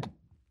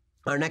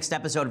 Our next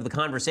episode of The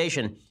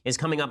Conversation is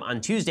coming up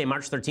on Tuesday,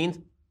 March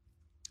 13th.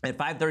 at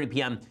 5:30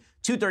 p.m.,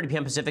 2:30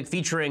 p.m. Pacific,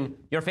 featuring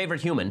your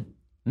favorite human,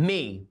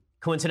 me,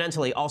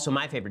 coincidentally, also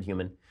my favorite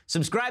human.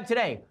 Subscribe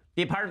today.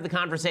 Be a part of the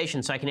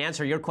conversation so I can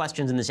answer your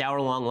questions in this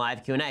hour-long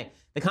live Q&A.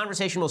 The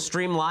conversation will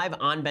stream live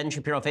on Ben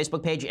Shapiro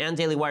Facebook page and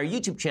Daily Wire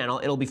YouTube channel.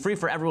 It'll be free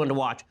for everyone to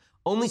watch.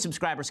 Only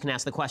subscribers can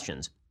ask the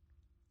questions.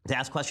 To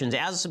ask questions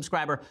as a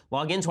subscriber,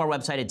 log into our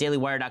website at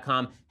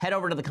dailywire.com. Head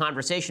over to the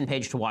conversation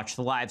page to watch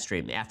the live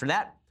stream. After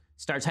that,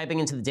 start typing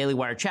into the Daily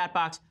Wire chat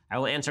box. I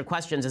will answer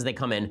questions as they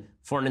come in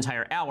for an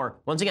entire hour.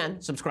 Once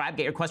again, subscribe,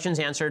 get your questions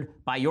answered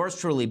by yours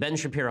truly, Ben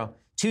Shapiro,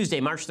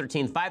 Tuesday, March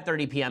 13th,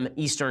 5:30 p.m.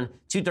 Eastern,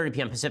 2:30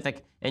 p.m.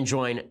 Pacific, and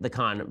join the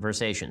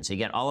conversation. So you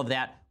get all of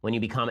that when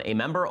you become a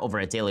member over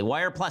at Daily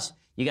Wire. Plus,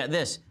 you got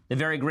this, the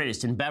very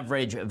greatest in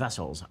beverage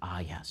vessels. Ah,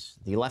 yes,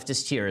 the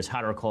leftist tears,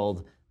 hot or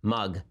cold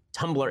mug.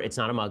 Tumbler, it's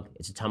not a mug,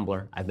 it's a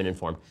tumbler, I've been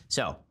informed.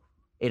 So,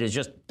 it is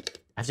just, I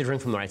have to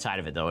drink from the right side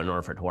of it, though, in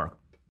order for it to work.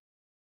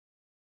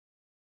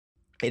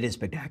 It is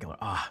spectacular.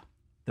 Ah,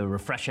 the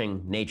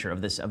refreshing nature of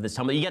this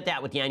tumbler. You get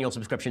that with the annual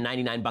subscription,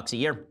 $99 a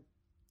year.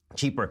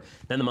 Cheaper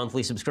than the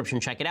monthly subscription.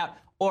 Check it out.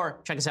 Or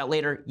check us out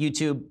later,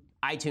 YouTube,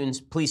 iTunes.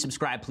 Please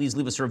subscribe. Please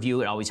leave us a review.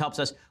 It always helps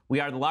us.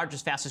 We are the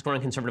largest, fastest growing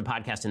conservative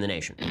podcast in the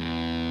nation.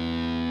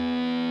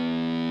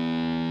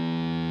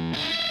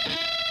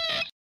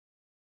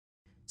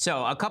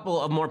 So a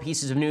couple of more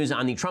pieces of news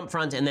on the Trump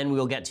front, and then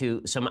we'll get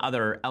to some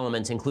other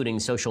elements, including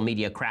social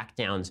media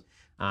crackdowns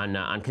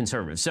on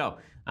conservatives. So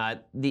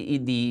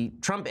the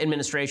Trump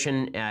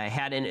administration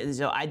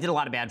so I did a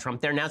lot of bad Trump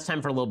there. Now it's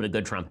time for a little bit of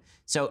good Trump.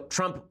 So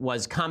Trump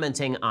was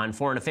commenting on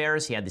foreign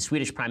affairs. He had the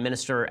Swedish prime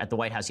minister at the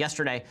White House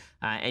yesterday,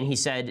 and he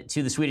said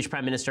to the Swedish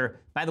prime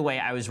minister, by the way,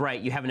 I was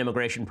right. You have an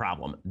immigration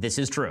problem. This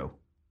is true.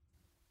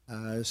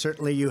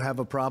 Certainly you have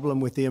a problem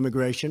with the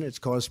immigration. It's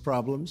caused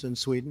problems in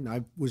Sweden.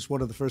 I was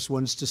one of the first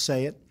ones to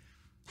say it.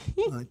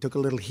 I took a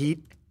little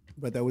heat,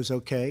 but that was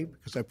okay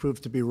because I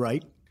proved to be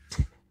right.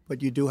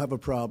 But you do have a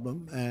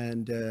problem,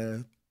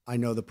 and I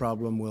know the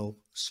problem will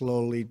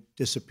slowly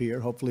disappear,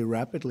 hopefully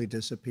rapidly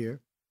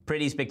disappear.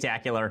 Pretty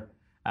spectacular.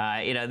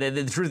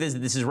 The truth is that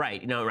this is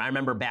right. I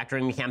remember back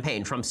during the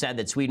campaign, Trump said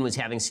that Sweden was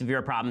having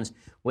severe problems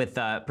with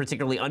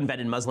particularly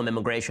unvetted Muslim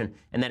immigration,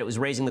 and that it was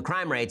raising the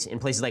crime rates in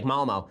places like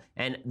Malmo.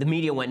 And the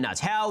media went nuts.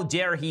 How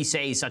dare he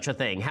say such a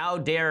thing? How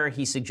dare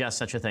he suggest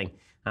such a thing?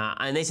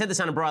 And they said this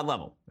on a broad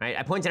level, right?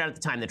 I pointed out at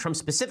the time that Trump's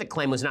specific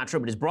claim was not true,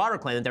 but his broader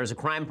claim that there was a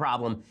crime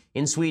problem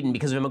in Sweden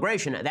because of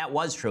immigration, that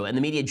was true. And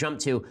the media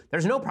jumped to,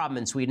 there's no problem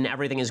in Sweden,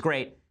 everything is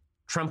great.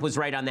 Trump was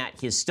right on that.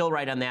 He is still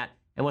right on that.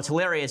 And what's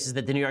hilarious is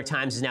that the New York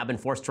Times has now been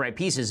forced to write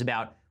pieces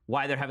about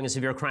why they're having a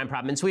severe crime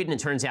problem in Sweden. It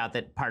turns out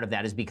that part of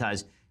that is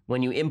because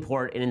when you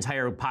import an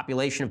entire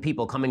population of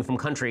people coming from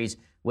countries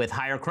with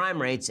higher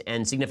crime rates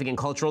and significant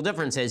cultural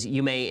differences,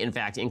 you may, in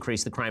fact,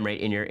 increase the crime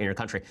rate in your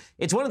country.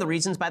 It's one of the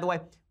reasons, by the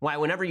way, why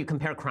whenever you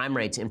compare crime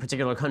rates in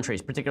particular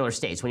countries, particular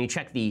states, when you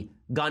check the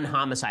gun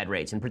homicide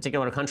rates in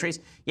particular countries,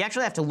 you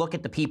actually have to look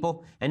at the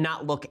people and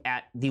not look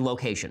at the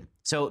location.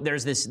 So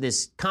there's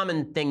this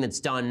common thing that's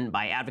done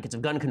by advocates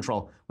of gun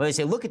control where they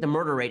say, look at the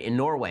murder rate in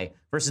Norway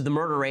versus the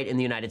murder rate in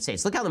the United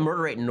States. Look how the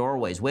murder rate in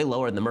Norway is way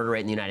lower than the murder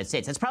rate in the United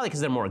States. That's probably because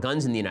there are more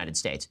guns in the United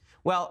States.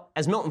 Well,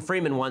 as Milton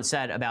Friedman once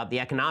said about the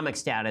economic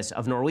status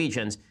of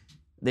Norwegians,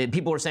 the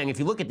people were saying if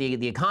you look at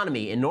the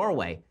economy in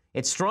Norway,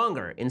 it's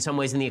stronger in some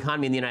ways than the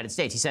economy in the United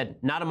States. He said,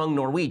 not among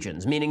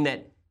Norwegians, meaning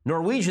that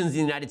Norwegians in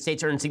the United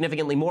States earn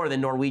significantly more than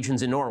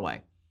Norwegians in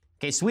Norway.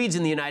 Okay, Swedes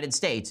in the United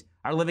States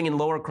are living in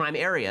lower crime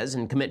areas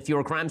and commit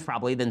fewer crimes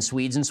probably than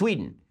Swedes in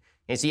Sweden.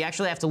 And so you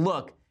actually have to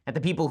look at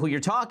the people who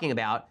you're talking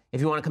about if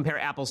you want to compare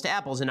apples to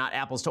apples and not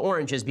apples to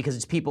oranges, because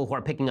it's people who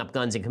are picking up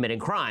guns and committing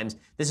crimes.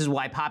 This is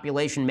why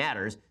population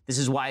matters. This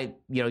is why,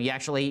 you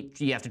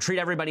have to treat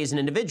everybody as an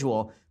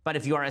individual. But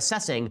if you are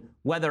assessing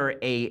whether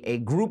a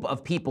group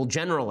of people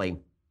generally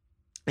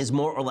is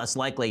more or less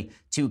likely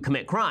to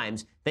commit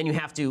crimes, then you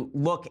have to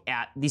look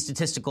at the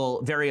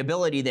statistical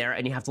variability there,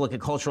 and you have to look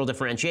at cultural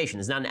differentiation.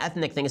 It's not an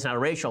ethnic thing. It's not a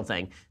racial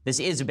thing. This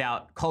is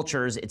about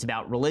cultures. It's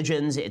about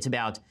religions. It's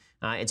about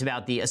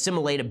the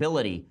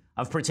assimilatability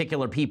of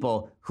particular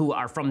people who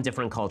are from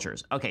different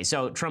cultures. Okay,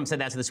 so Trump said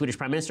that to the Swedish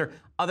prime minister.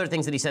 Other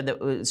things that he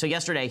said, so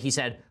yesterday he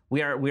said,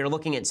 we are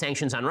looking at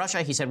sanctions on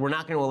Russia. He said, we're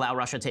not going to allow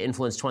Russia to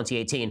influence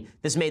 2018.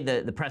 This made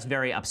the press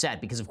very upset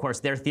because, of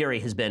course, their theory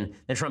has been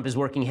that Trump is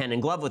working hand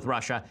in glove with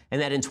Russia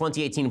and that in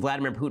 2018,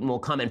 Vladimir Putin will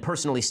come and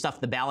personally stuff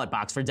the ballot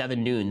box for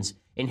Devin Nunes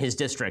in his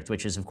district,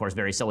 which is, of course,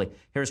 very silly.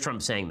 Here's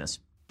Trump saying this.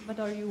 But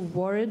are you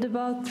worried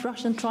about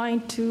Russia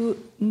trying to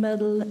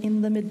meddle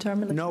in the midterm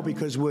election? No,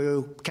 because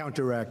we'll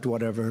counteract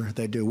whatever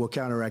they do. We'll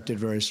counteract it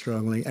very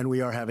strongly. And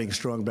we are having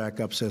strong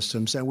backup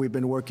systems. And we've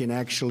been working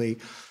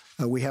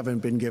we haven't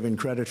been given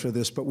credit for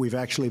this, but we've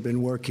actually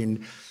been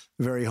working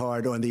very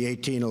hard on the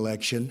 18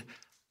 election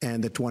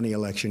and the 20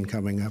 election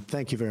coming up.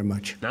 Thank you very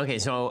much. Okay,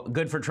 so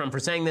good for Trump for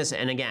saying this.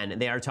 And again,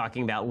 they are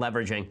talking about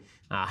leveraging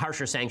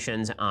harsher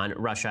sanctions on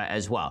Russia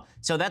as well.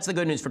 So that's the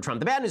good news for Trump.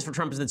 The bad news for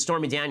Trump is that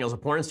Stormy Daniels, a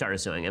porn star,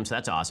 is suing him. So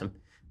that's awesome.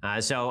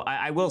 So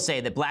I will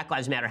say that Black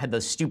Lives Matter had the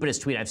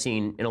stupidest tweet I've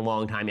seen in a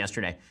long time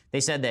yesterday. They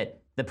said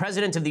that The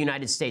President of the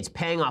United States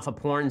paying off a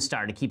porn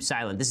star to keep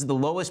silent. This is the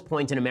lowest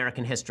point in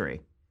American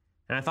history.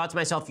 And I thought to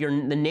myself, the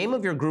name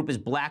of your group is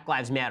Black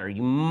Lives Matter.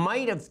 You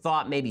might have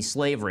thought maybe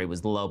slavery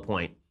was the low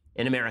point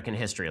in American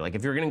history. Like,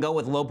 if you're going to go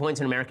with low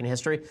points in American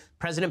history,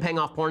 President paying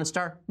off porn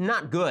star,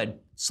 not good.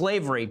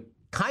 Slavery,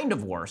 kind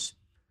of worse.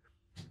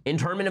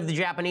 Internment of the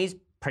Japanese,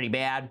 pretty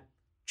bad.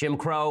 Jim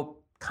Crow,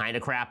 kind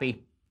of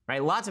crappy.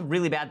 Right? Lots of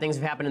really bad things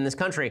have happened in this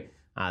country.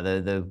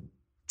 The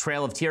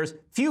Trail of Tears.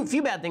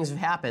 Few bad things have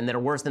happened that are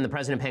worse than the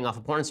president paying off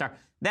a porn star.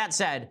 That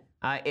said,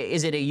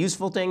 is it a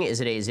useful thing?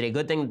 Is it a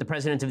good thing that the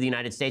president of the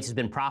United States has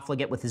been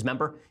profligate with his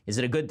member? Is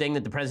it a good thing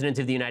that the president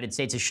of the United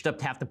States has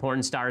stooped half the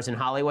porn stars in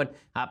Hollywood?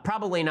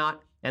 Probably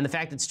not. And the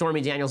fact that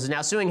Stormy Daniels is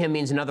now suing him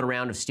means another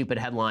round of stupid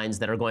headlines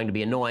that are going to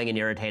be annoying and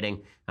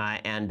irritating.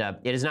 And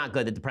it is not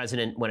good that the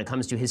president, when it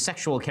comes to his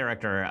sexual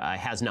character,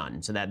 has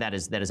none. So that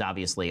is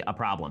obviously a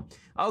problem.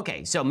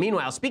 Okay, so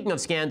meanwhile, speaking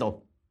of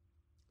scandal,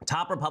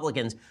 top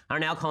Republicans are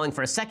now calling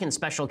for a second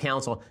special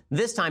counsel,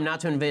 this time not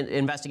to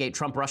investigate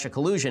Trump-Russia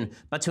collusion,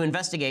 but to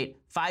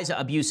investigate FISA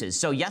abuses.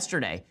 So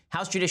yesterday,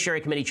 House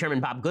Judiciary Committee Chairman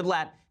Bob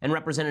Goodlatte and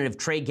Representative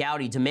Trey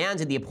Gowdy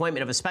demanded the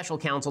appointment of a special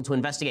counsel to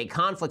investigate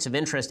conflicts of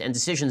interest and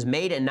decisions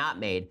made and not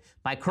made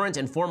by current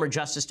and former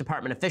Justice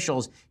Department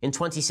officials in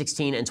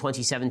 2016 and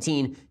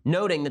 2017,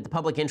 noting that the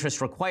public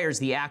interest requires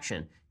the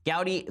action.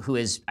 Gowdy, who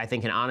is, I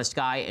think, an honest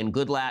guy, and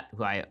Goodlatte,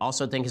 who I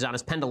also think is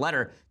honest, penned a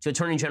letter to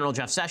Attorney General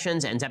Jeff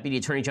Sessions and Deputy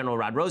Attorney General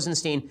Rod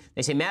Rosenstein.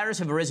 They say matters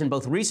have arisen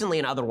both recently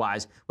and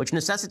otherwise, which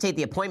necessitate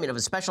the appointment of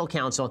a special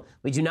counsel.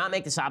 We do not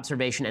make this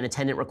observation and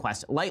attendant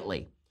request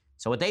lightly.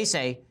 So what they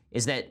say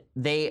is that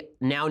they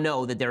now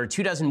know that there are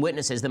 24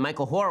 witnesses that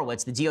Michael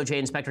Horowitz, the DOJ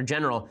Inspector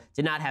General,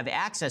 did not have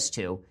access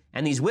to,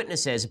 and these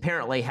witnesses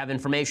apparently have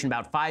information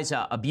about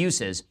FISA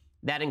abuses.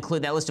 That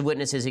list of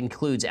witnesses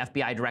includes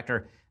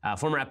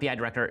former FBI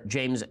Director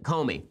James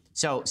Comey.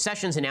 So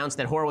Sessions announced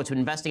that Horowitz would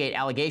investigate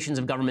allegations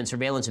of government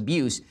surveillance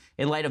abuse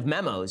in light of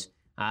memos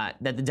that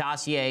the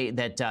dossier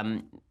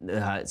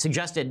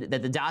suggested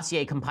that the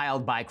dossier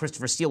compiled by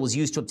Christopher Steele was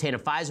used to obtain a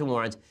FISA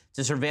warrant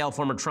to surveil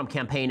former Trump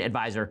campaign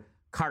advisor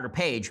Carter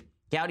Page.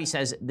 Gowdy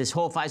says this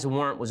whole FISA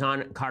warrant was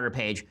on Carter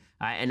Page,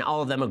 and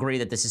all of them agree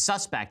that this is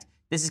suspect.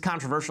 This is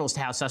controversial as to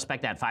how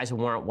suspect that FISA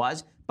warrant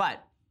was,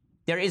 but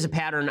there is a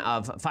pattern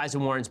of FISA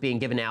warrants being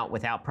given out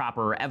without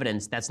proper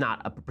evidence. That's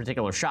not a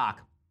particular shock.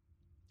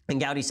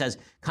 And Gowdy says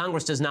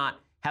Congress does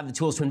not have the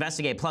tools to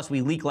investigate. Plus,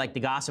 we leak like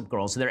the Gossip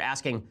Girl. So they're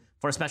asking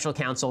for a special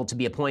counsel to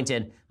be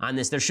appointed on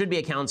this. There should be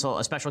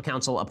a special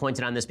counsel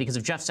appointed on this, because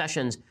if Jeff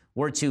Sessions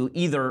were to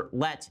either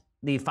let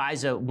the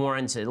FISA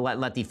warrants,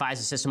 let the FISA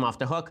system off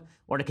the hook,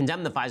 or to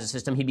condemn the FISA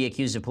system, he'd be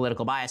accused of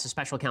political bias. A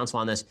special counsel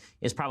on this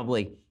is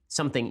probably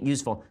something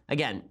useful.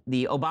 Again,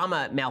 the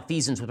Obama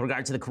malfeasance with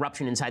regard to the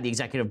corruption inside the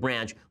executive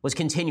branch was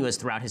continuous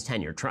throughout his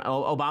tenure.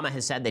 Obama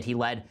has said that he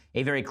led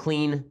a very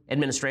clean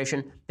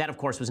administration. That, of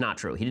course, was not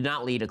true. He did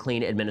not lead a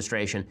clean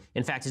administration.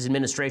 In fact, his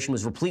administration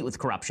was replete with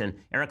corruption.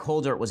 Eric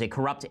Holder was a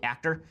corrupt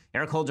actor.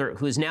 Eric Holder,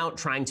 who is now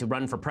trying to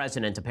run for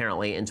president,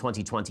 apparently, in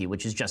 2020,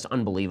 which is just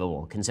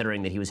unbelievable,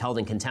 considering that he was held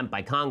in contempt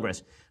by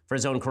Congress for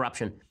his own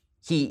corruption.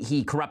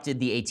 He corrupted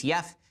the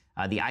ATF.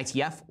 The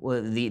ITF,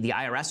 the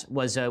IRS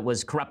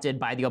was corrupted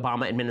by the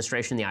Obama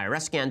administration, the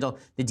IRS scandal.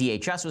 The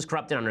DHS was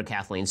corrupted under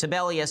Kathleen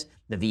Sebelius.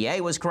 The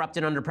VA was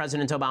corrupted under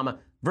President Obama.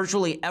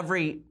 Virtually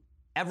every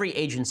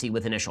agency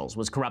with initials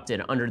was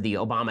corrupted under the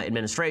Obama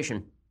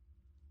administration.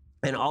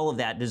 And all of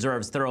that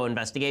deserves thorough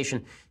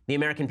investigation. The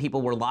American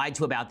people were lied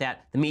to about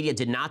that. The media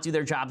did not do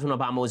their jobs when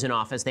Obama was in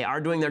office. They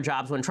are doing their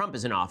jobs when Trump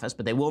is in office,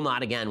 but they will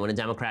not again when a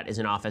Democrat is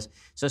in office.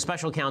 So a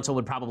special counsel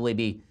would probably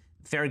be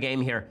fair game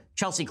here.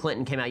 Chelsea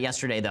Clinton came out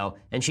yesterday, though,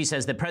 and she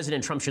says that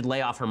President Trump should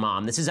lay off her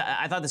mom.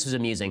 I thought this was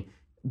amusing.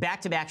 Back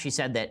to back, she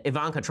said that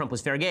Ivanka Trump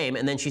was fair game,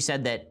 and then she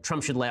said that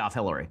Trump should lay off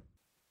Hillary.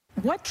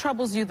 What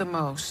troubles you the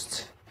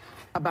most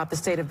about the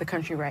state of the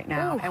country right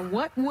now, and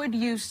what would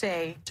you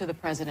say to the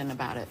president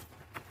about it?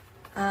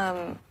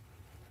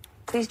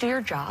 Please do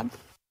your job.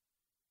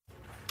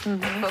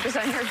 Focus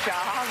on your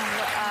job.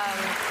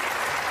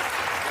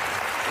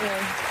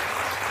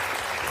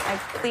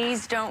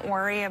 Please don't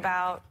worry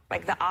about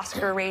like the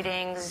Oscar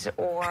ratings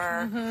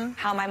or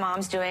how my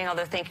mom's doing,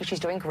 although thank you, she's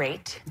doing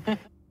great.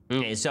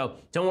 Okay, so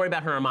don't worry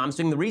about how her mom's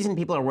doing. The reason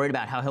people are worried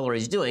about how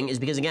Hillary's doing is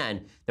because,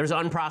 again, there's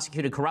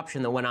unprosecuted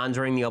corruption that went on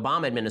during the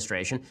Obama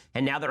administration,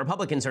 and now that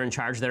Republicans are in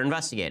charge, they're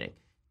investigating.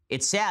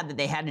 It's sad that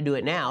they had to do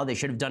it now. They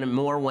should have done it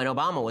more when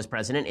Obama was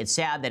president. It's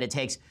sad that it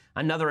takes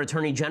another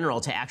attorney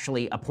general to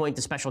actually appoint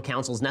the special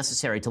counsels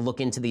necessary to look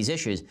into these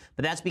issues.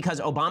 But that's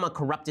because Obama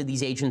corrupted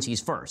these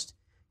agencies first.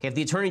 Okay, if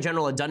the attorney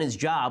general had done his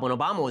job when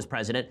Obama was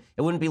president,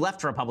 it wouldn't be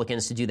left for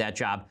Republicans to do that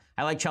job.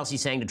 I like Chelsea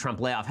saying to Trump,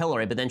 lay off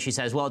Hillary, but then she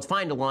says, well, it's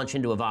fine to launch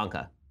into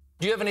Ivanka.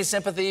 Do you have any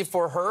sympathy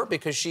for her?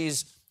 Because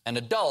she's an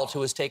adult who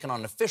has taken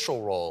on an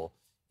official role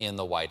in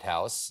the White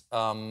House.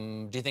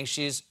 Do you think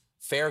she's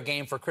fair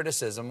game for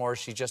criticism, or is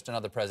she just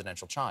another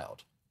presidential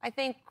child? I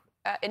think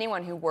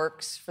anyone who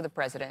works for the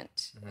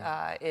president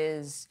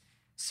is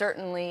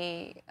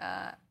certainly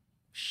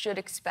should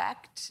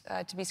expect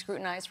to be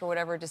scrutinized for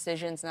whatever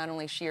decisions not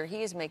only she or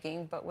he is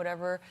making, but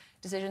whatever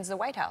decisions the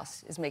White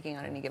House is making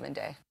on any given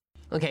day.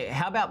 Okay,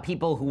 how about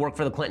people who work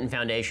for the Clinton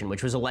Foundation,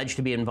 which was alleged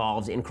to be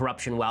involved in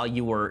corruption while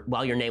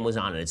your name was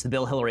on it? It's the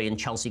Bill, Hillary, and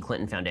Chelsea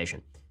Clinton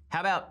Foundation.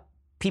 How about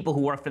people who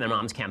work for their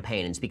mom's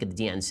campaign and speak at the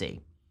DNC?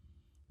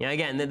 You know,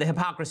 again, the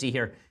hypocrisy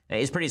here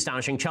is pretty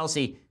astonishing.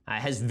 Chelsea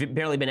has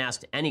barely been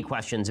asked any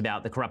questions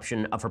about the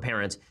corruption of her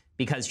parents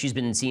because she's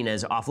been seen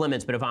as off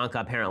limits, but Ivanka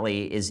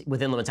apparently is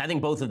within limits. I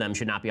think both of them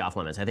should not be off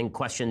limits. I think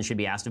questions should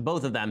be asked of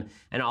both of them,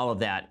 and all of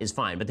that is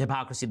fine. But the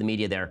hypocrisy of the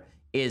media there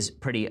is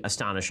pretty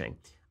astonishing.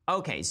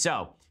 Okay,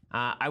 so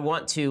I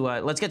want to,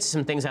 let's get to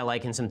some things I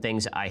like and some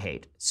things I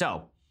hate.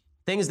 So,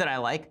 things that I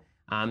like.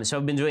 So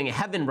I've been doing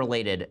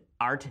heaven-related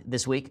art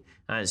this week.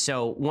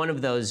 So one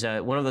of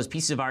those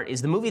pieces of art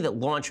is the movie that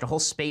launched a whole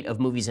spate of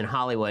movies in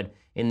Hollywood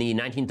in the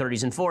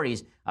 1930s and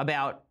 40s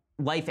about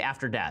life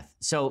after death.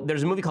 So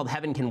there's a movie called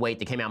Heaven Can Wait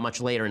that came out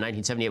much later in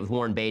 1978 with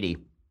Warren Beatty.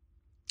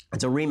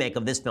 It's a remake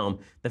of this film.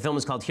 The film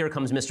is called Here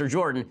Comes Mr.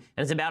 Jordan,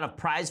 and it's about a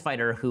prize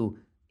fighter who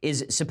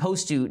is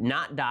supposed to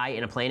not die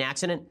in a plane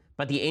accident,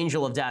 but the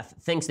angel of death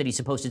thinks that he's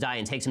supposed to die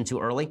and takes him too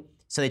early.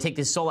 So they take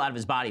his soul out of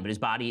his body, but his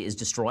body is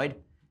destroyed.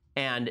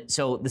 And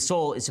so the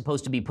soul is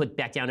supposed to be put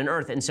back down in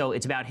earth. And so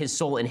it's about his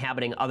soul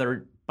inhabiting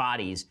other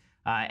bodies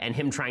and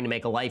him trying to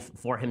make a life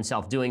for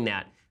himself doing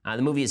that.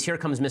 The movie is Here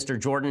Comes Mr.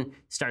 Jordan.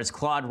 Stars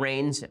Claude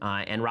Rains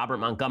and Robert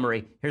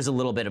Montgomery. Here's a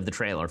little bit of the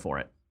trailer for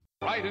it.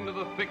 Right into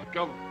the thick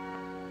of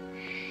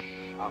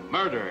a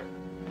murder.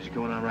 Is it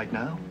going on right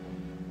now?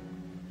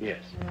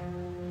 Yes.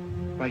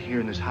 Right here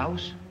in this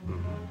house?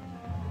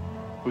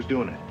 Who's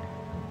doing it?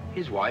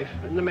 His wife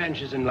and the man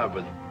she's in love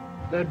with.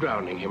 They're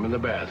drowning him in the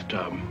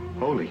bathtub.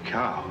 Holy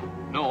cow.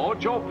 No,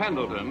 Joe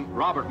Pendleton,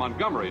 Robert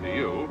Montgomery to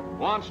you,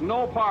 wants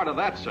no part of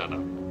that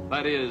setup.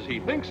 That is, he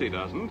thinks he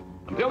doesn't,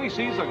 until he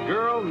sees a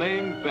girl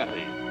named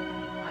Betty.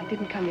 I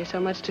didn't come here so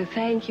much to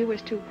thank you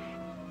as to...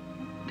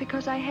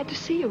 because I had to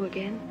see you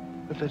again.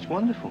 But that's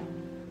wonderful.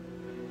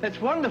 That's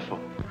wonderful.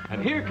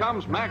 And here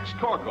comes Max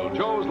Corkle,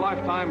 Joe's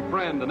lifetime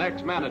friend and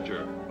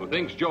ex-manager, who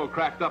thinks Joe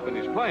cracked up in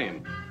his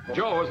plane.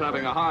 Joe is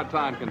having a hard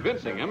time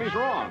convincing him he's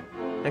wrong.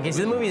 Okay,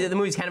 so the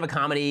movie's kind of a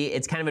comedy.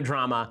 It's kind of a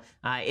drama.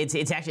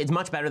 It's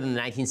much better than the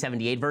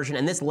 1978 version,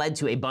 and this led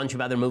to a bunch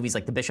of other movies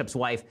like The Bishop's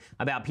Wife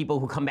about people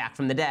who come back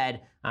from the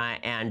dead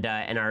and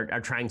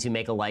are trying to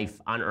make a life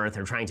on Earth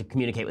or trying to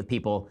communicate with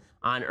people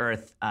on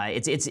Earth.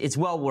 It's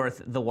well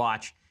worth the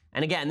watch.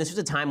 And again, this was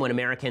a time when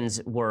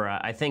Americans were,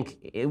 I think,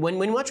 when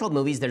you watch old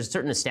movies, there's a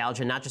certain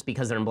nostalgia, not just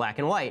because they're in black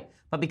and white,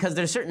 but because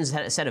there's a certain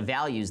set of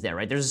values there,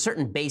 right? There's a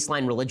certain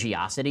baseline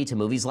religiosity to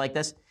movies like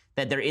this,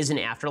 that there is an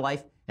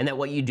afterlife, and that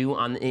what you do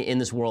in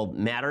this world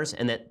matters,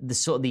 and that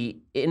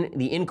the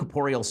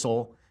incorporeal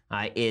soul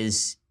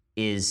is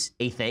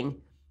a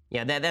thing.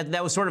 Yeah,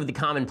 that was sort of the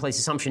commonplace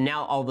assumption.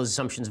 Now all those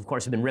assumptions, of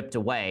course, have been ripped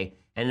away.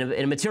 And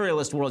in a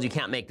materialist world, you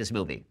can't make this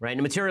movie, right? In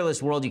a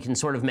materialist world, you can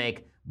sort of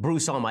make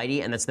Bruce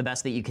Almighty, and that's the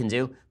best that you can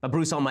do. But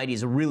Bruce Almighty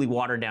is a really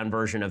watered-down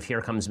version of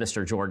Here Comes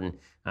Mr. Jordan.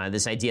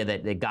 This idea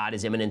that God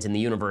is immanent in the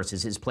universe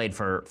is played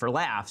for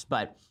laughs,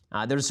 but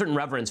there's a certain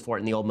reverence for it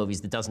in the old movies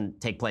that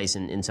doesn't take place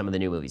in some of the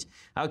new movies.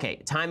 Okay,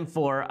 time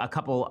for a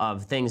couple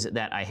of things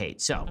that I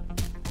hate. So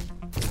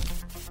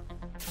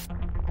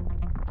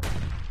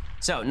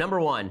number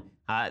one,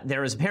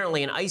 there was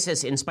apparently an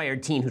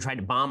ISIS-inspired teen who tried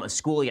to bomb a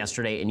school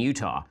yesterday in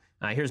Utah.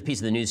 Here's a piece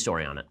of the news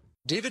story on it.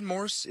 David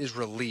Morse is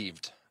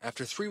relieved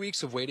after 3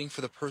 weeks of waiting for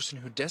the person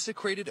who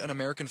desecrated an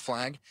American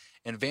flag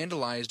and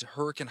vandalized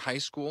Hurricane High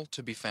School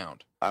to be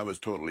found. I was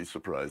totally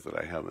surprised that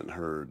I haven't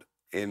heard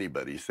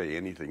anybody say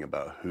anything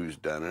about who's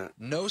done it.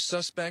 No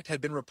suspect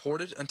had been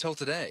reported until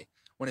today,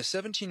 when a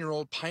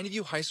 17-year-old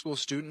Pineview High School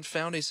student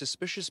found a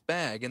suspicious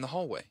bag in the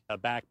hallway. A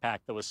backpack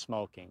that was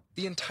smoking.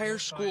 The entire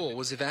school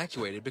was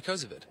evacuated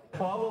because of it.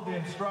 Follow the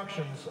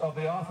instructions of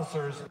the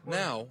officers.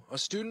 Now, a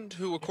student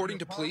who, according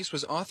to police,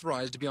 was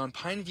authorized to be on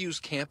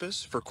Pineview's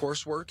campus for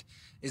coursework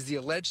is the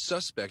alleged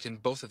suspect in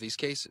both of these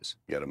cases.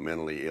 You got a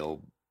mentally ill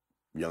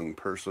young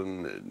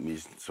person that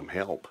needs some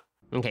help.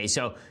 Okay,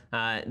 so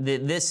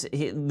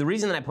the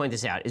reason that I point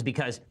this out is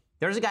because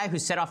there's a guy who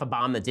set off a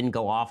bomb that didn't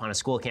go off on a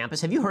school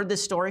campus. Have you heard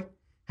this story?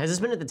 Has this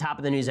been at the top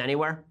of the news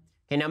anywhere?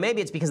 Okay, now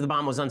maybe it's because the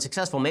bomb was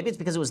unsuccessful. Maybe it's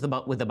because it was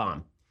with the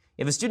bomb.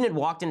 If a student had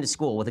walked into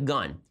school with a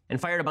gun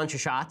and fired a bunch of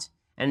shots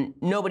and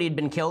nobody had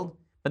been killed,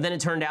 but then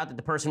it turned out that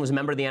the person was a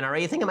member of the NRA,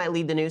 you think it might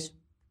lead the news?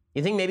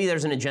 You think maybe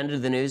there's an agenda to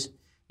the news?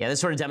 Yeah, this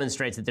sort of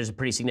demonstrates that there's a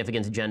pretty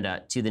significant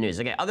agenda to the news.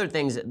 Okay, other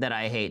things that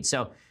I hate.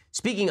 So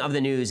speaking of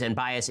the news and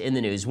bias in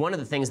the news, one of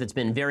the things that's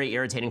been very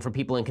irritating for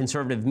people in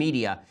conservative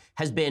media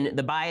has been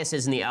the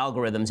biases in the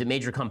algorithms at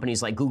major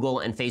companies like Google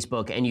and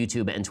Facebook and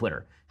YouTube and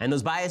Twitter. And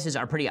those biases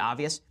are pretty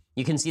obvious.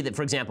 You can see that,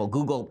 for example,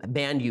 Google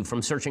banned you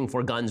from searching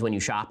for guns when you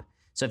shop.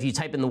 So if you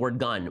type in the word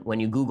gun when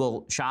you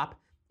Google shop,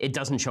 it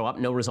doesn't show up.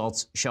 No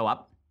results show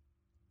up.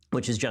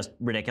 which is just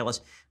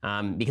ridiculous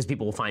because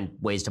people will find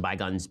ways to buy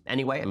guns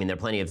anyway. I mean, there are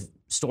plenty of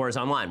stores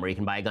online where you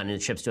can buy a gun and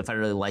it ships to a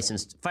federally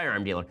licensed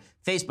firearm dealer.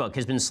 Facebook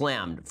has been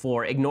slammed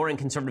for ignoring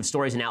conservative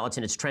stories and outlets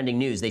in its trending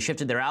news. They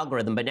shifted their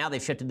algorithm, but now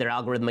they've shifted their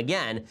algorithm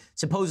again,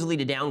 supposedly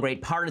to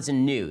downgrade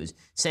partisan news,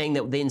 saying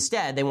that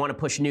instead they want to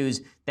push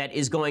news that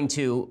is going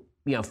to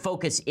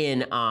focus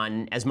in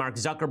on, as Mark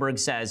Zuckerberg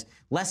says,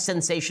 less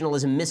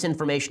sensationalism,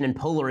 misinformation, and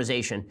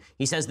polarization.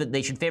 He says that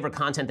they should favor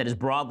content that is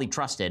broadly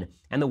trusted.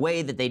 And the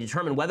way that they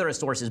determine whether a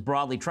source is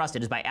broadly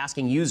trusted is by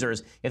asking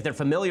users if they're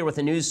familiar with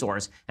the news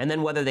source and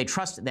then whether they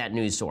trust that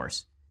news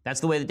source. That's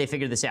the way that they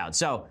figured this out.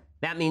 So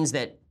that means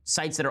that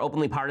sites that are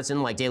openly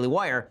partisan, like Daily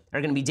Wire, are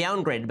going to be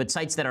downgraded, but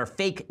sites that are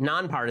fake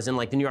nonpartisan,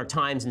 like the New York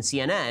Times and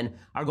CNN,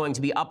 are going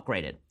to be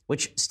upgraded,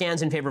 which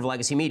stands in favor of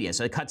legacy media.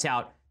 So it cuts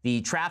out the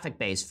traffic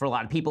base for a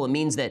lot of people. It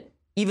means that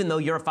even though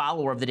you're a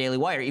follower of the Daily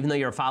Wire, even though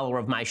you're a follower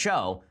of my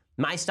show,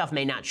 my stuff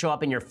may not show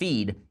up in your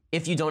feed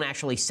if you don't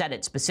actually set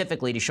it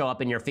specifically to show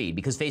up in your feed,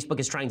 because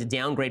Facebook is trying to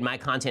downgrade my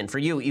content for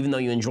you, even though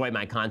you enjoy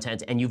my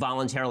content and you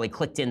voluntarily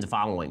clicked into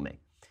following me.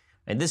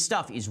 And this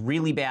stuff is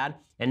really bad,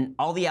 and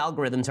all the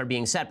algorithms are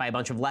being set by a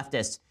bunch of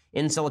leftists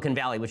in Silicon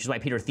Valley, which is why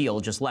Peter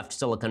Thiel just left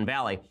Silicon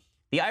Valley.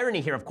 The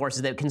irony here, of course,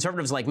 is that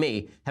conservatives like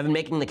me have been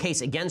making the case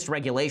against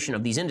regulation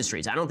of these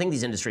industries. I don't think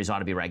these industries ought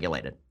to be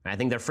regulated. I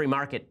think they're free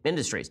market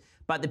industries.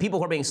 But the people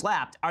who are being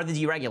slapped are the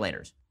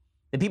deregulators.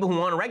 The people who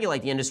want to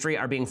regulate the industry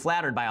are being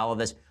flattered by all of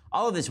this.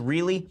 All of this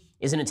really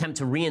is an attempt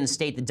to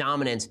reinstate the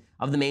dominance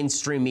of the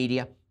mainstream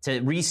media,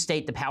 to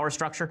restate the power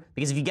structure.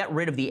 Because if you get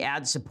rid of the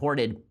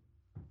ad-supported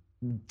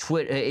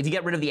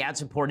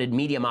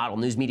media model,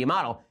 news media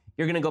model,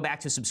 you're going to go back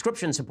to a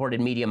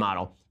subscription-supported media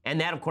model. And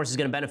that, of course, is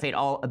going to benefit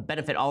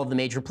all of the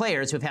major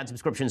players who have had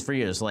subscriptions for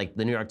years, like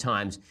the New York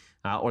Times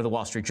or the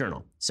Wall Street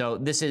Journal. So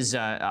this is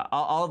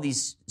all of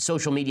these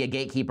social media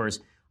gatekeepers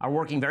are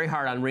working very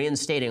hard on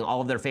reinstating all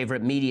of their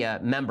favorite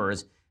media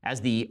members as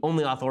the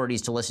only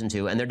authorities to listen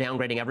to, and they're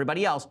downgrading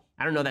everybody else.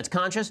 I don't know if that's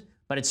conscious,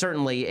 but it's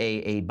certainly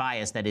a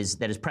bias that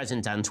is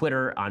present on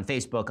Twitter, on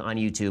Facebook, on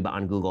YouTube,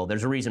 on Google.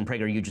 There's a reason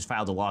PragerU just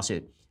filed a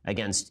lawsuit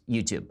against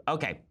YouTube.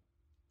 Okay.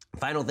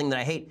 Final thing that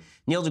I hate,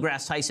 Neil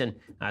deGrasse Tyson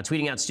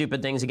tweeting out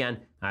stupid things again.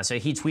 So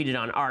he tweeted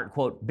on art,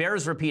 quote,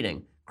 bears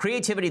repeating,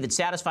 creativity that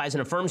satisfies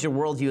and affirms your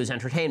worldview is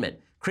entertainment.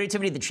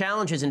 Creativity that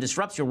challenges and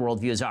disrupts your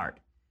worldview is art.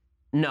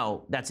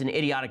 No, that's an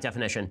idiotic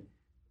definition.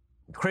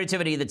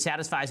 Creativity that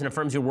satisfies and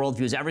affirms your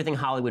worldview is everything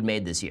Hollywood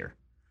made this year.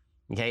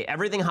 Okay,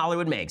 everything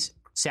Hollywood makes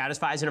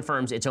satisfies and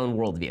affirms its own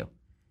worldview.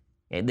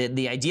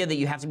 The idea that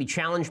you have to be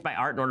challenged by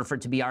art in order for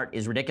it to be art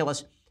is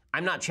ridiculous.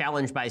 I'm not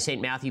challenged by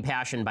St. Matthew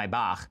Passion by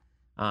Bach.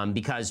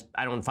 Because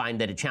I don't find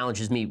that it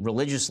challenges me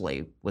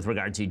religiously with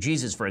regard to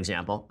Jesus, for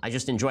example. I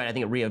just enjoy it. I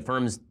think it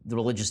reaffirms the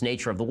religious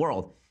nature of the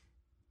world.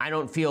 I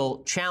don't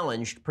feel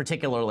challenged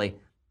particularly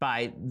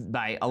by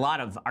a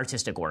lot of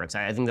artistic works.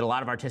 I think that a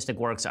lot of artistic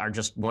works are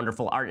just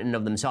wonderful art in and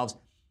of themselves.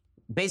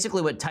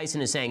 Basically what Tyson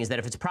is saying is that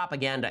if it's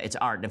propaganda, it's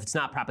art. And if it's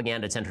not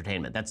propaganda, it's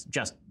entertainment. That's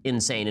just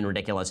insane and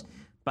ridiculous.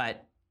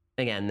 But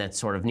again, that's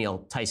sort of Neil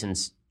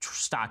Tyson's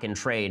stock in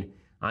trade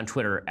on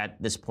Twitter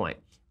at this point.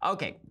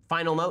 Okay,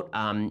 final note.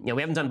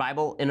 We haven't done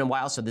Bible in a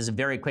while, so this is a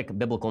very quick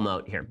biblical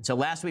note here. So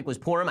last week was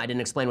Purim. I didn't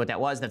explain what that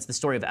was. That's the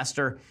story of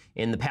Esther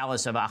in the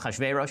palace of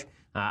Ahasuerus,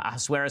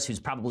 who's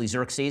probably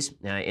Xerxes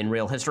in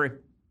real history.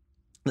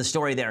 The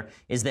story there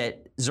is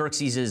that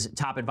Xerxes'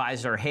 top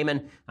advisor,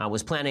 Haman,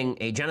 was planning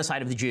a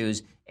genocide of the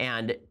Jews,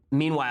 and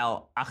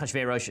meanwhile,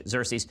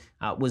 Xerxes,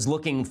 was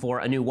looking for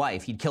a new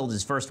wife. He'd killed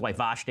his first wife,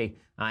 Vashti,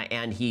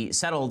 and he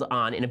settled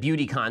on, in a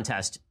beauty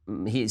contest,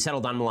 he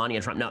settled on Melania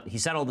Trump. No, he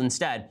settled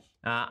instead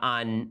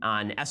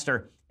on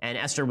Esther, and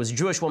Esther was a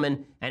Jewish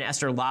woman, and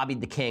Esther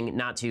lobbied the king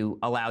not to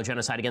allow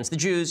genocide against the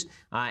Jews,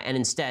 and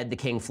instead the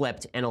king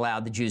flipped and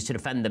allowed the Jews to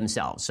defend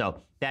themselves.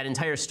 So that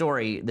entire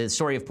story, the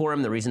story of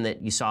Purim, the reason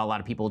that you saw a lot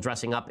of people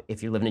dressing up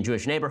if you live in a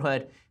Jewish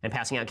neighborhood and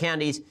passing out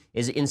candies,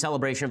 is in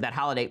celebration of that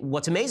holiday.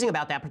 What's amazing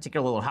about that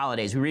particular little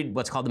holiday is we read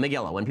what's called the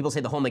Megillah. When people say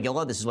the whole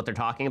Megillah, this is what they're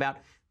talking about.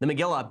 The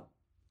Megillah,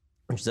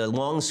 which is a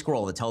long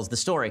scroll that tells the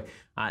story,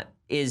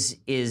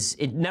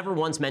 it never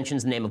once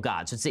mentions the name of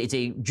God. So it's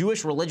a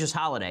Jewish religious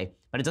holiday,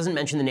 but it doesn't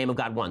mention the name of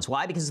God once.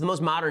 Why? Because it's the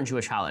most modern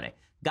Jewish holiday.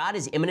 God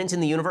is immanent in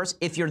the universe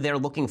if you're there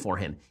looking for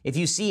him. If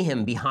you see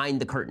him behind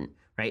the curtain,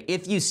 right?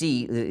 If you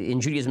see, in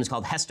Judaism it's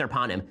called Hester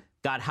Panim,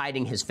 God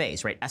hiding his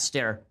face, right?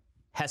 Esther,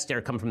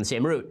 Hester come from the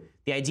same root.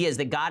 The idea is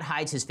that God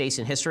hides his face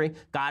in history.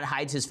 God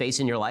hides his face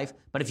in your life.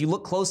 But if you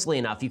look closely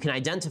enough, you can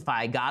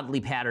identify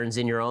godly patterns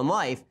in your own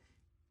life.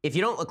 If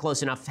you don't look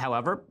close enough,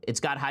 however, it's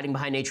God hiding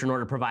behind nature in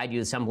order to provide you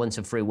the semblance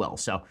of free will.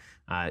 So,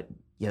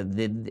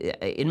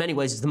 in many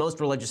ways, it's the most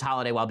religious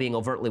holiday while being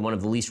overtly one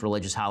of the least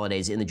religious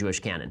holidays in the Jewish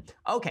canon.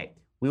 Okay,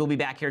 we will be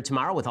back here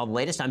tomorrow with all the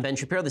latest. I'm Ben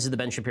Shapiro. This is The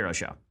Ben Shapiro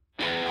Show.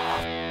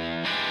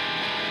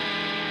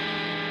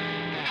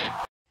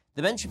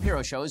 The Ben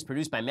Shapiro Show is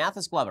produced by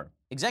Mathis Glover,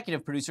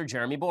 executive producer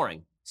Jeremy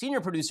Boring,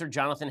 senior producer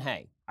Jonathan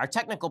Hay. Our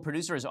technical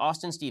producer is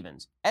Austin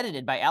Stevens,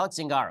 edited by Alex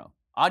Zingaro.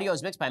 Audio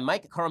is mixed by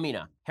Mike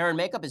Coromina. Hair and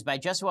makeup is by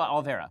Jesua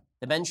Alvera.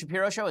 The Ben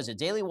Shapiro Show is a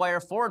Daily Wire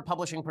Forward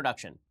Publishing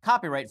production.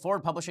 Copyright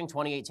Forward Publishing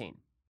 2018.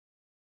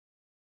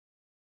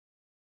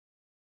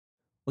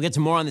 We'll get to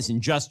more on this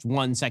in just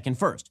 1 second.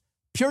 First,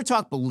 Pure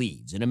Talk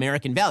believes in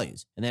American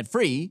values, and that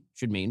free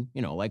should mean,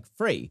 like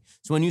free.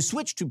 So when you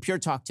switch to Pure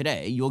Talk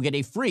today, you'll get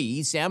a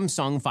free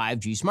Samsung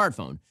 5G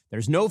smartphone.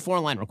 There's no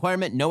 4-line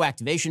requirement, no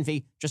activation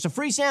fee, just a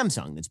free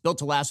Samsung that's built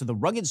to last with a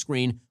rugged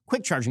screen,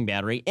 quick charging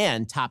battery,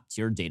 and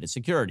top-tier data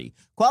security.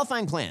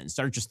 Qualifying plans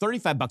start at just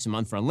 $35 a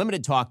month for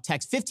unlimited talk,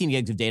 text, 15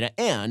 gigs of data,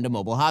 and a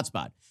mobile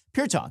hotspot.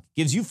 Pure Talk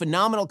gives you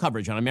phenomenal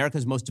coverage on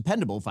America's most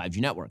dependable 5G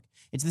network.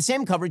 It's the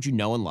same coverage you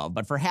know and love,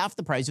 but for half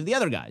the price of the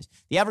other guys.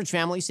 The average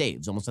family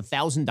saves almost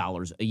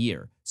 $1,000 a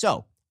year.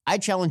 So I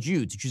challenge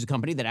you to choose a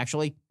company that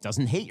actually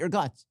doesn't hate your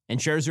guts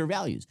and shares your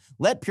values.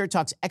 Let Pure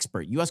Talk's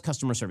expert U.S.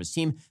 customer service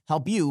team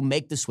help you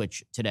make the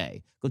switch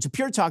today. Go to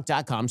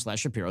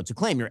puretalk.com/Shapiro to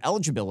claim your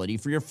eligibility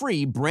for your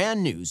free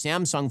brand new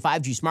Samsung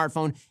 5G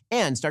smartphone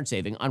and start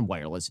saving on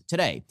wireless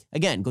today.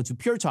 Again, go to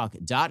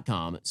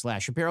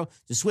puretalk.com/Shapiro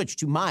to switch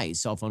to my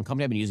cell phone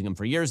company. I've been using them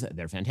for years.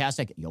 They're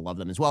fantastic. You'll love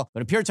them as well.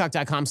 Go to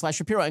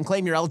puretalk.com/Shapiro and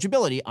claim your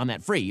eligibility on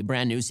that free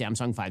brand new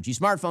Samsung 5G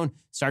smartphone.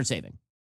 Start saving.